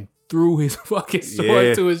and threw his fucking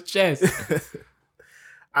sword to his chest.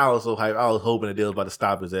 I was so hyped. I was hoping that they was about to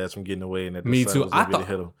stop his ass from getting away, and that me too.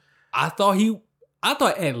 I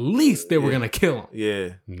thought at least they were gonna kill him. Yeah.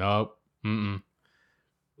 Nope.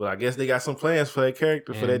 But I guess they got some plans for that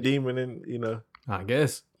character, for that demon, and I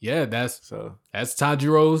guess, yeah, that's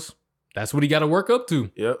Tanjiro's. That's what he got to work up to.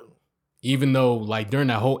 Yep. Even though, like, during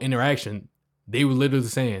that whole interaction, they were literally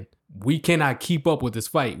saying, we cannot keep up with this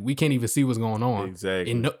fight. We can't even see what's going on.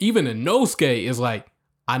 Exactly. And even Inosuke is like,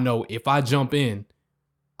 I know if I jump in,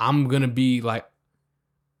 I'm going to be like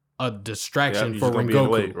a distraction for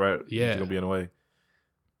Rengoku. Right. Yeah. You're going to be in the way.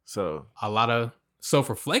 So. A lot of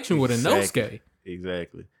self-reflection with Inosuke.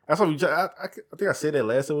 Exactly. That's what I think I said that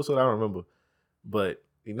last episode. I don't remember. But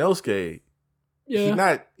Inosuke, he's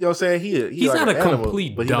not, you know what I'm saying? He's not like a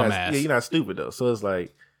complete dumbass. He's not stupid, though. So it's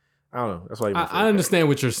like, I don't know. That's why I understand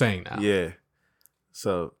what you're saying now. Yeah.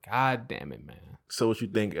 So. God damn it, man. So what you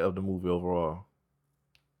think of the movie overall?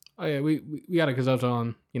 Oh yeah, we got to touch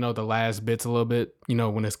on, the last bits a little bit,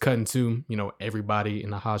 when it's cutting to, everybody in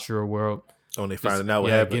the Hashira world. When they find out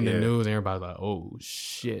what happened. Getting the news and everybody's like, oh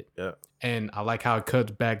shit. Yeah. And I like how it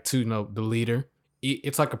cuts back to, the leader.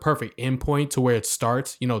 It's like a perfect endpoint to where it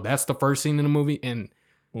starts. That's the first scene in the movie. And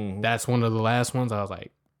that's one of the last ones. I was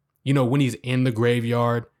like, when he's in the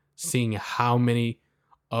graveyard, seeing how many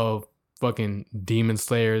of fucking demon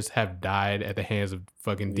slayers have died at the hands of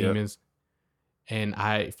fucking demons. And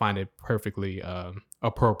I find it perfectly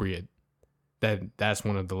appropriate that that's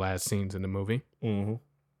one of the last scenes in the movie.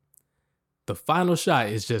 The final shot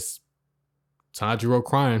is just Tanjiro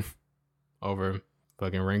crying over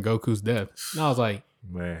fucking Rengoku's death. And I was like,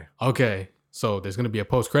 man, okay, so there's going to be a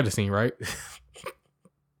post-credit scene, right?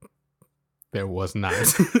 There was not.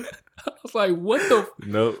 I was like, what the?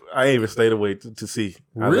 No, I ain't even stayed away to see.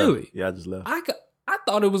 Really? Yeah, I just left. I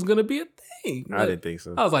thought it was gonna be a thing. I didn't think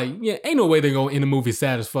so. I was like, yeah, ain't no way they're gonna end the movie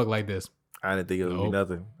sad as fuck like this. I didn't think it was gonna be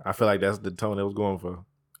nothing. I feel like that's the tone it was going for.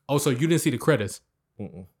 Oh, so you didn't see the credits?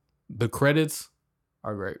 Mm-mm. The credits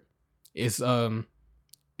are great. It's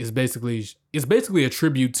basically a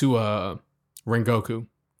tribute to Rengoku.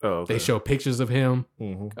 Oh, okay. They show pictures of him,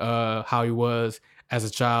 Mm-hmm. how he was as a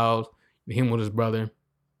child, him with his brother.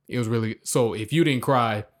 It was really, so if you didn't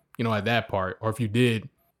cry, at that part, or if you did,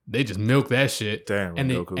 they just milked that shit. Damn,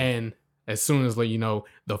 and Rengoku. and as soon as the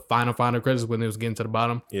final credits, when it was getting to the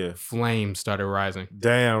bottom, Yeah. flames started rising.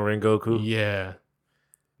 Damn, Rengoku. Yeah,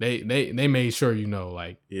 they made sure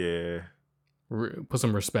Yeah. put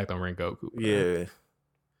some respect on Rengoku. Yeah.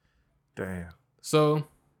 Damn. So,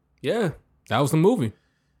 yeah, that was the movie.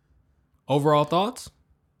 Overall thoughts?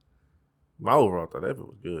 My overall thought that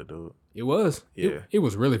was good, dude. It was. Yeah. It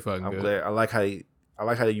was really fucking I'm good. glad. I like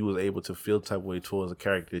how you was able to feel type of way towards a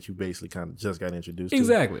character that you basically kind of just got introduced to.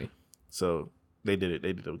 Exactly. So they did it.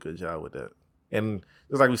 They did a good job with that. And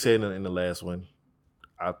just like we said in the last one,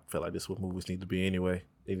 I felt like this is what movies need to be anyway.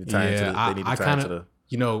 They need to tie into the.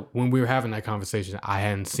 When we were having that conversation, I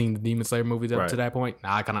hadn't seen the Demon Slayer movies up to that point.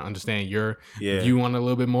 Now I kind of understand your view on it a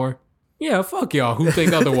little bit more. Yeah, fuck y'all who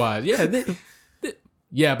think otherwise.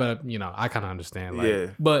 Yeah, but I kind of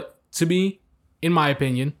understand. But to me, in my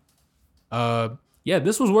opinion,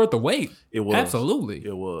 this was worth the wait. It was absolutely.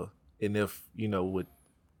 It was. And if what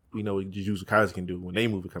Jujutsu Kaisen can do when they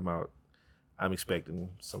movie come out, I'm expecting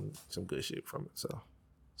some good shit from it.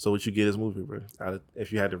 So what you get this movie, bro?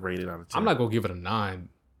 If you had to rate it out of 10, I'm not gonna give it a 9.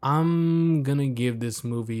 I'm gonna give this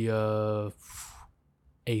movie a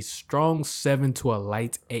strong 7 to a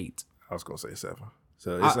light 8. I was gonna say 7.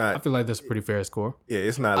 So it's not. I feel like that's a pretty fair score. Yeah,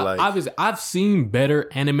 it's not like obviously I've seen better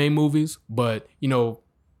anime movies, but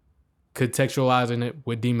contextualizing it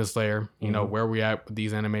with Demon Slayer, where we at with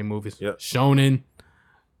these anime movies. Yep. Shonen,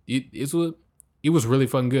 it was really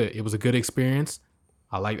fucking good. It was a good experience.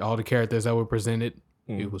 I liked all the characters that were presented.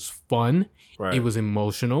 It was fun. Right. It was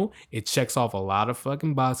emotional. It checks off a lot of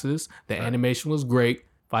fucking boxes. The animation was great.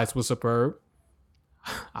 Fights was superb.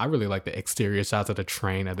 I really like the exterior shots of the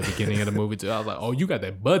train at the beginning of the movie too. I was like, "Oh, you got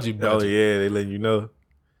that budget." Oh yeah, they let you know.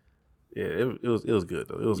 Yeah, it was good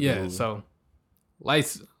though. It was good movie. So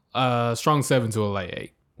lights, strong 7 to a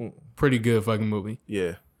light 8. Pretty good fucking movie.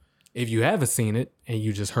 Yeah. If you haven't seen it and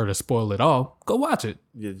you just heard us spoil it all, go watch it.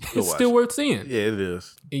 Yeah, it's still worth seeing. Yeah, it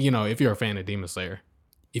is. If you're a fan of Demon Slayer,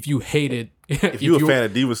 if you hate it, if you're a fan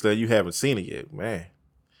of Demon Slayer, you haven't seen it yet, man.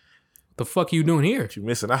 The fuck you doing here? You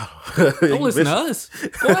missing out. Don't listen to us.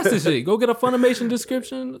 Go watch this shit. Go get a Funimation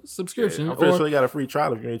subscription. I'm pretty sure you got a free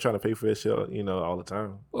trial if you ain't trying to pay for that shit, all the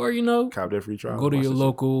time. Or cop that free trial. Go to your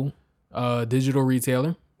local digital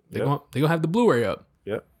retailer. They gonna have the Blu-ray up.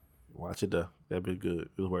 Yep. Watch it though. That'd be good.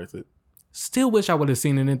 It was worth it. Still wish I would have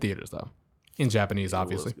seen it in theaters though, in Japanese,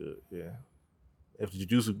 obviously. It was good. Yeah. If the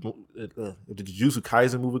Jujutsu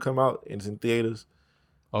Kaisen movie come out and it's in theaters.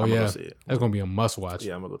 Oh, yeah. That's going to be a must watch.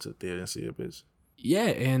 Yeah, I'm going to go to the theater and see it, bitch. Yeah,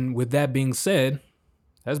 and with that being said,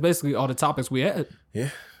 that's basically all the topics we had.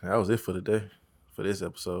 Yeah, that was it for the day, for this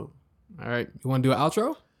episode. All right. You want to do an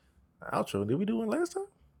outro? Outro? Did we do one last time?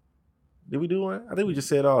 Did we do one? I think we just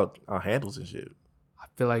said all our handles and shit. I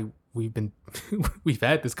feel like we've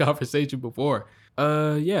had this conversation before.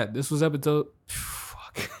 Yeah, this was episode...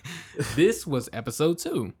 This was episode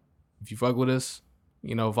 2. If you fuck with us,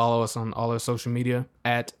 follow us on all our social media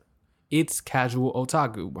at It's Casual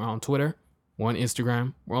Otaku. We're on Twitter, we're on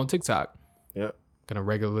Instagram, we're on TikTok. Yep. Gonna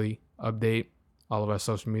regularly update all of our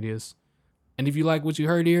social medias. And if you like what you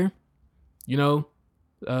heard here,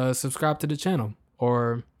 subscribe to the channel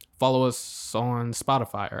or follow us on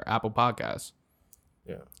Spotify or Apple Podcasts.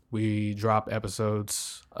 Yeah. We drop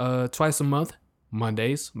episodes twice a month,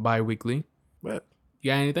 Mondays, bi-weekly. Right.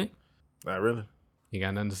 You got anything? Not really. You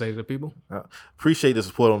got nothing to say to the people? Appreciate the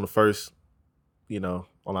support on the first, on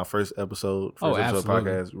our first episode.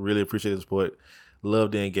 Absolutely. Podcast. Really appreciate the support.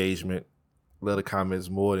 Love the engagement. Love the comments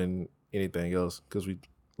more than anything else because we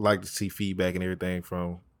like to see feedback and everything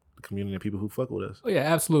from the community and people who fuck with us. Oh, yeah,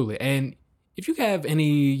 absolutely. And if you have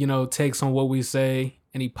any, takes on what we say,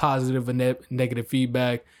 any positive or negative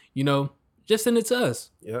feedback, just send it to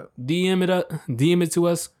us. Yeah. DM it to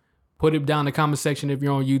us. Put it down in the comment section if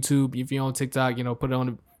you're on YouTube. If you're on TikTok, put it on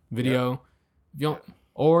the video. Yeah.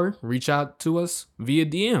 Or reach out to us via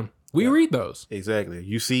DM. We read those. Exactly.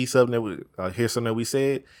 You see something that hear something that we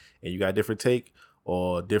said, and you got a different take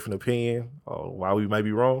or a different opinion or why we might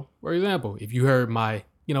be wrong. For example, if you heard my,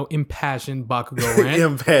 impassioned Bakugo rant.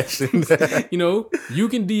 Impassioned. You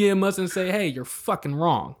can DM us and say, hey, you're fucking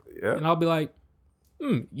wrong. Yeah. And I'll be like,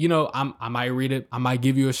 You know, I might read it. I might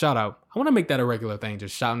give you a shout out. I want to make that a regular thing,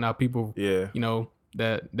 just shouting out people. Yeah. You know,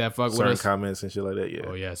 that fuck with certain us. comments and shit like that. Yeah.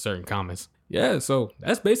 Oh yeah, certain comments. Yeah, so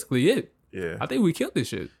that's basically it. Yeah. I think we killed this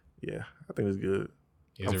shit. Yeah. I think it's good.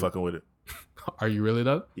 I'm fucking with it. Are you really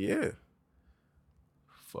though? Yeah.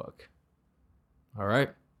 Fuck. All right.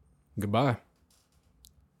 Goodbye.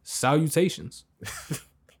 Salutations.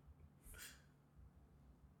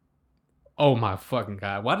 Oh my fucking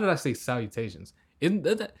God. Why did I say salutations? Isn't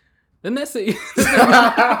that didn't that say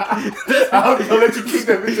I'm gonna let you keep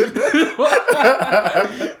that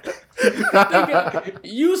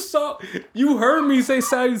bitch. You heard me say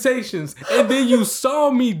salutations, and then you saw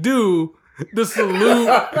me do the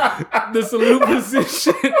salute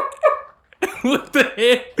position with the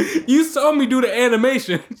head. You saw me do the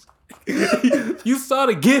animation. You saw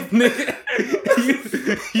the gift, nigga.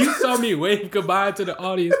 You saw me wave goodbye to the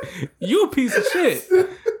audience. You a piece of shit.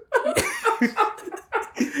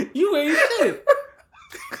 You ain't shit.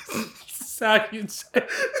 Salutations.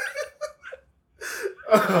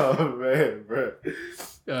 Oh man, bro.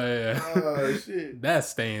 Oh yeah. Oh shit. That's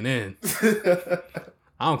staying in.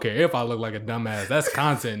 I don't care if I look like a dumbass. That's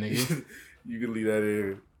content, nigga. You can leave that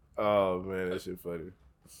in. Oh man, that shit funny.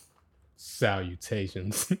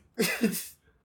 Salutations.